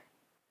together?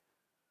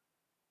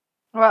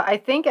 Well, I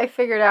think I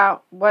figured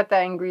out what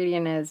that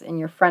ingredient is in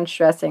your French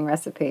dressing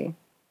recipe.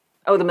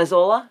 Oh, the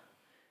Mazola?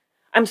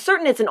 I'm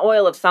certain it's an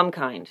oil of some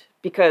kind,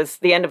 because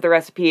the end of the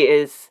recipe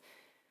is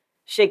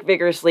shake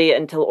vigorously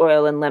until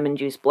oil and lemon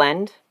juice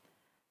blend.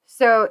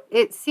 So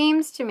it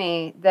seems to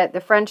me that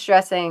the French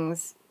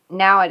dressings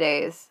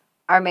nowadays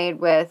are made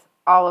with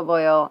olive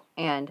oil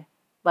and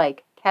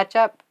like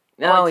ketchup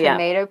or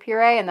tomato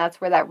puree, and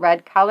that's where that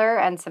red color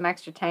and some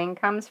extra tang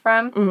comes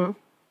from. Mm-hmm.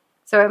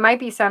 So it might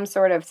be some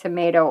sort of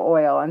tomato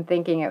oil. I'm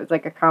thinking it was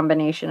like a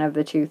combination of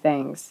the two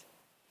things.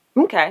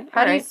 Okay.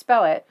 How do you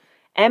spell it?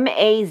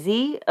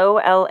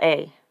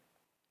 Mazola.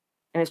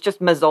 And it's just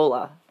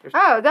Mazola.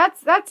 Oh,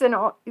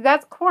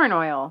 that's corn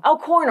oil. Oh,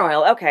 corn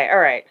oil. Okay, all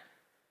right.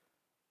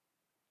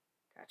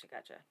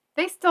 Gotcha.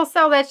 They still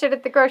sell that shit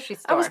at the grocery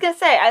store. I was gonna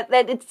say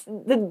that it's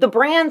the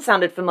brand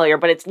sounded familiar,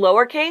 but it's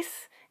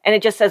lowercase and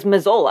it just says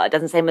Mazola. It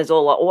doesn't say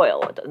Mazola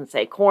oil. It doesn't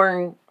say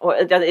corn.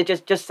 It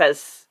just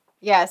says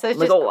so it's Mazola.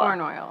 just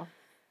corn oil.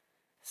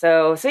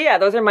 So yeah,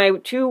 those are my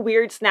two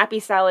weird snappy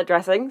salad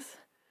dressings.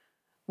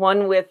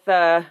 One with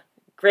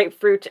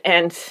grapefruit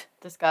and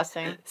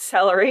disgusting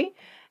celery,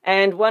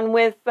 and one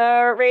with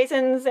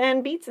raisins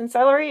and beets and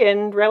celery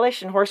and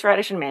relish and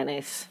horseradish and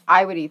mayonnaise.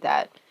 I would eat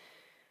that.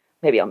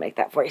 Maybe I'll make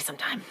that for you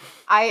sometime.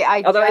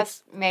 I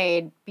just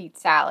made beet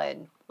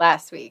salad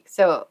last week.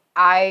 So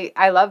I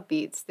love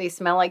beets. They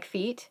smell like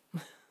feet,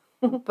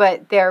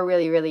 but they're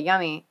really, really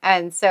yummy.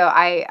 And so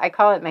I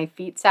call it my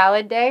feet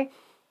salad day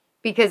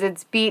because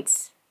it's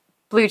beets,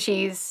 blue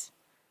cheese,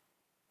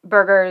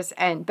 burgers,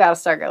 and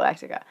Battlestar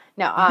Galactica.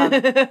 No,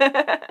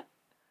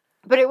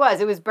 but it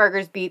was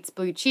burgers, beets,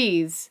 blue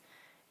cheese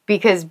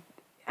because,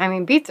 I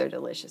mean, beets are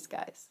delicious,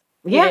 guys.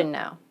 You didn't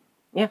know.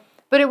 Yeah.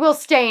 But it will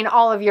stain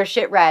all of your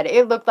shit red.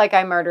 It looked like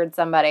I murdered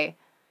somebody.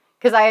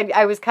 Because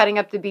I was cutting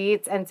up the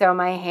beets, and so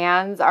my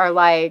hands are,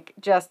 like,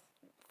 just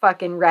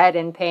fucking red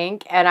and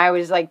pink. And I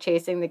was, like,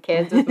 chasing the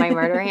kids with my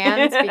murder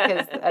hands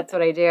because that's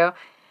what I do.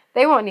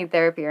 They won't need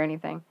therapy or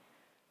anything.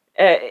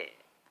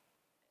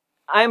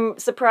 I'm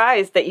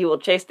surprised that you will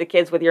chase the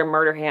kids with your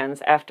murder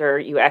hands after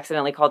you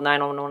accidentally called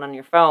 911 on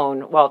your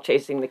phone while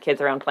chasing the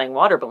kids around playing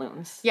water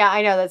balloons. Yeah,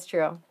 I know, that's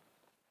true.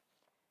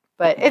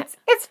 But it's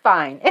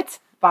fine. It's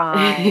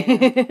fine.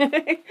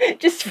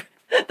 Just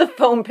the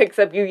phone picks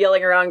up you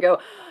yelling around, going,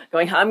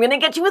 I'm going to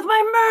get you with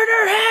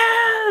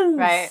my murder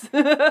hands.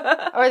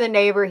 Right. Or the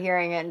neighbor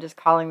hearing it and just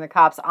calling the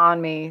cops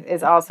on me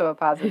is also a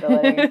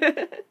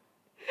possibility.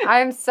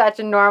 I'm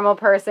such a normal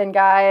person,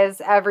 guys.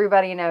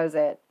 Everybody knows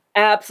it.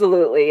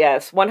 Absolutely,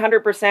 yes.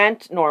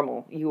 100%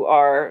 normal. You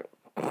are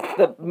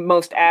the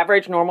most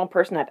average normal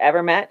person I've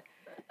ever met.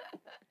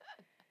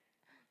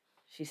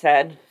 She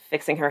said,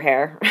 fixing her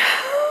hair.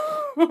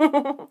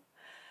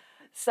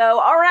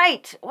 So, all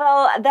right.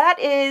 Well, that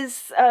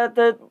is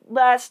the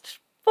last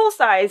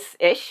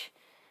full-size-ish,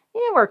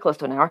 we're close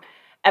to an hour,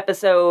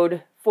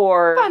 episode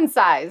for... Fun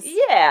size.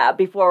 Yeah,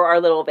 before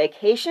our little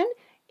vacation.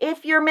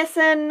 If you're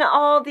missing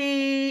all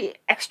the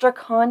extra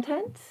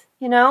content,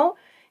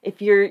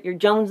 if you're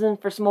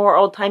jonesing for some more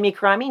old-timey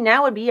crimey,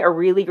 now would be a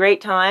really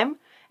great time.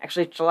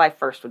 Actually, July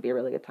 1st would be a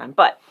really good time,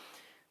 but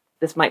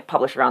this might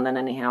publish around then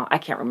anyhow. I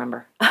can't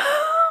remember.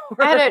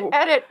 Edit.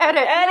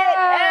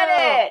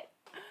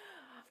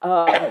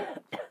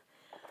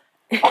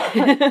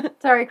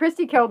 Sorry,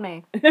 Christy killed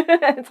me.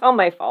 It's all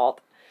my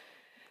fault.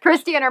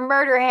 Christy and her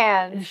murder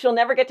hands. She'll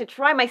never get to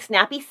try my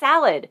snappy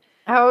salad.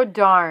 Oh,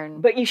 darn.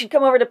 But you should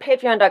come over to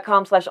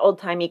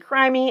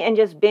patreon.com/oldtimeycrimey and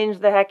just binge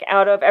the heck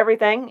out of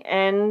everything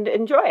and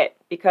enjoy it,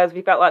 because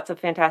we've got lots of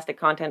fantastic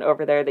content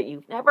over there that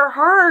you've never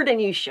heard,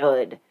 and you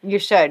should. You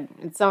should.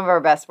 It's some of our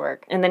best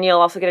work. And then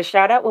you'll also get a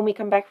shout out when we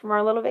come back from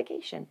our little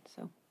vacation.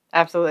 So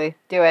absolutely.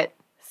 Do it.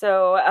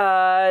 So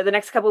the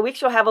next couple of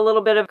weeks, you'll have a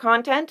little bit of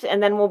content,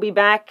 and then we'll be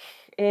back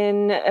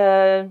in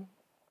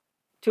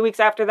 2 weeks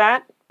after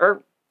that,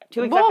 or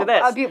 2 weeks after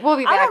this. We'll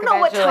be back. I don't know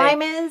eventually. what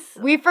time is.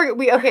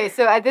 Okay,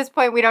 so at this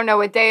point, we don't know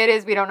what day it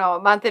is. We don't know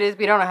what month it is.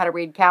 We don't know how to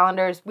read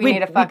calendars. We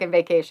need a fucking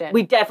vacation.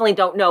 We definitely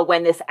don't know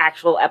when this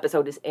actual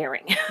episode is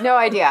airing. No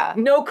idea.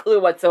 No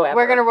clue whatsoever.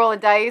 We're going to roll a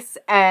dice,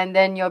 and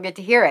then you'll get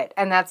to hear it,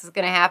 and that's what's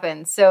going to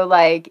happen. So,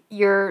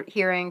 you're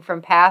hearing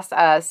from past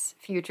us,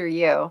 future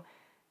you,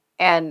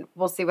 and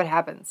we'll see what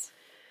happens.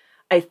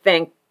 I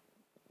think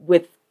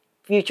with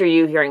future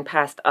you hearing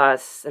past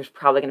us, there's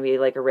probably going to be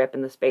like a rip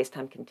in the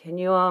space-time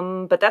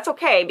continuum, but that's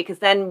okay because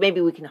then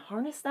maybe we can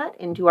harness that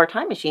into our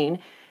time machine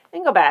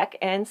and go back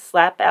and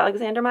slap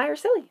Alexander Meyer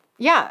silly.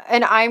 Yeah,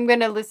 and I'm going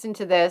to listen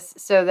to this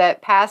so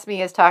that past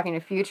me is talking to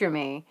future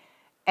me,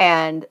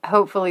 and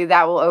hopefully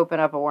that will open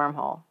up a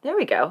wormhole. There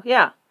we go,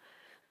 yeah.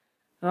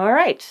 All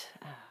right.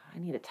 I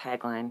need a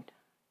tagline.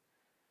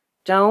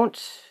 Don't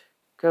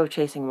go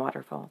chasing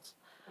waterfalls.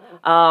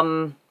 That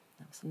was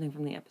something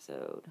from the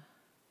episode.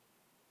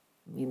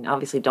 I mean,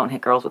 obviously don't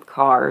hit girls with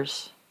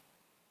cars.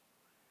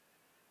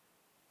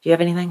 Do you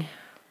have anything?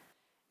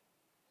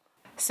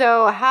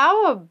 So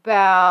how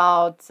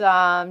about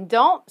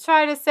don't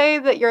try to say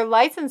that your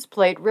license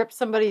plate ripped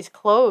somebody's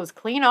clothes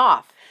clean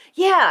off.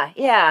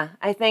 Yeah.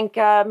 I think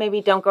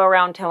maybe don't go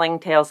around telling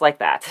tales like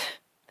that.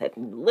 That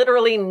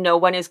literally no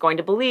one is going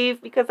to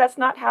believe because that's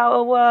not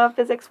how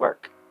physics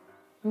work.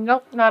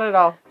 Nope, not at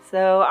all.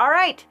 So, all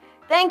right.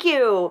 Thank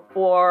you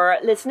for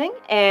listening,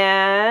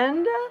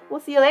 and we'll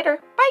see you later.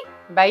 Bye.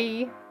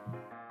 Bye.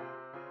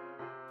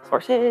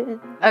 Sources.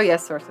 Oh,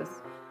 yes, sources.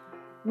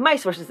 My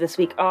sources this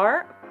week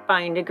are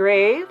Find a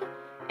Grave,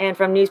 and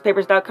from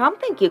newspapers.com,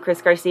 thank you,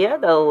 Chris Garcia,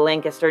 the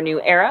Lancaster New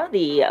Era,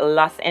 the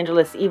Los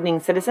Angeles Evening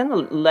Citizen,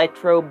 the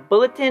Litro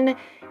Bulletin,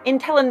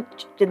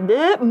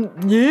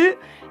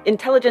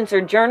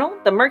 Intelligencer Journal,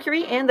 the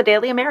Mercury, and the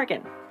Daily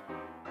American.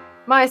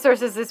 My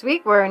sources this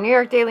week were New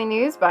York Daily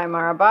News by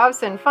Mara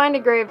Bobson,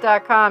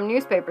 findagrave.com,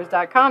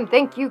 newspapers.com,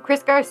 thank you,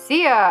 Chris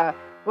Garcia,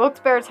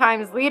 Wilkes-Barre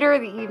Times Leader,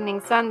 the Evening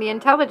Sun, the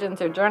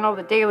Intelligencer Journal,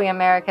 the Daily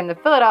American, the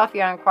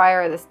Philadelphia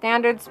Inquirer, the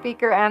Standard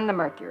Speaker, and the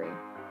Mercury.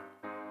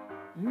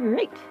 All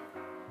right.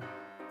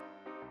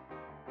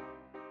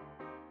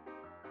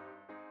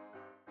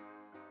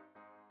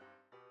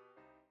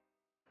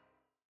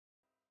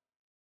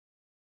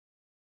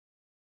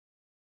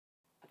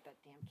 Put that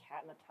damn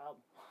cat in the tub.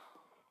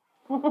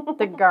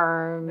 The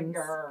germs. The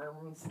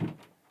germs.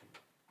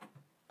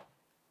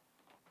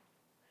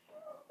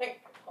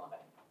 Thank God.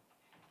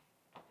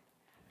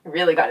 I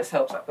really got his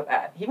hopes up with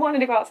that. He wanted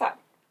to go outside.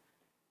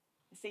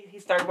 See, he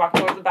started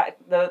walking towards the back,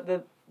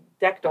 the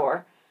deck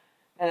door,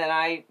 and then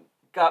I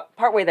got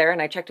partway there,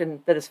 and I checked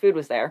in that his food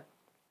was there.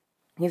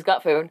 He's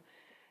got food,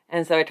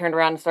 and so I turned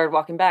around and started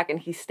walking back,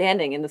 and he's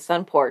standing in the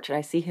sun porch, and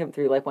I see him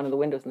through like one of the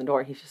windows in the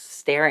door. He's just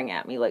staring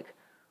at me like,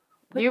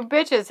 you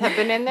bitches have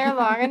been in there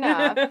long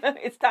enough.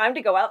 It's time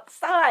to go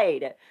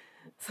outside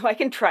so I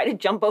can try to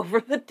jump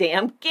over the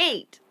damn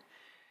gate.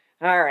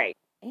 All right,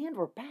 and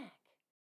we're back.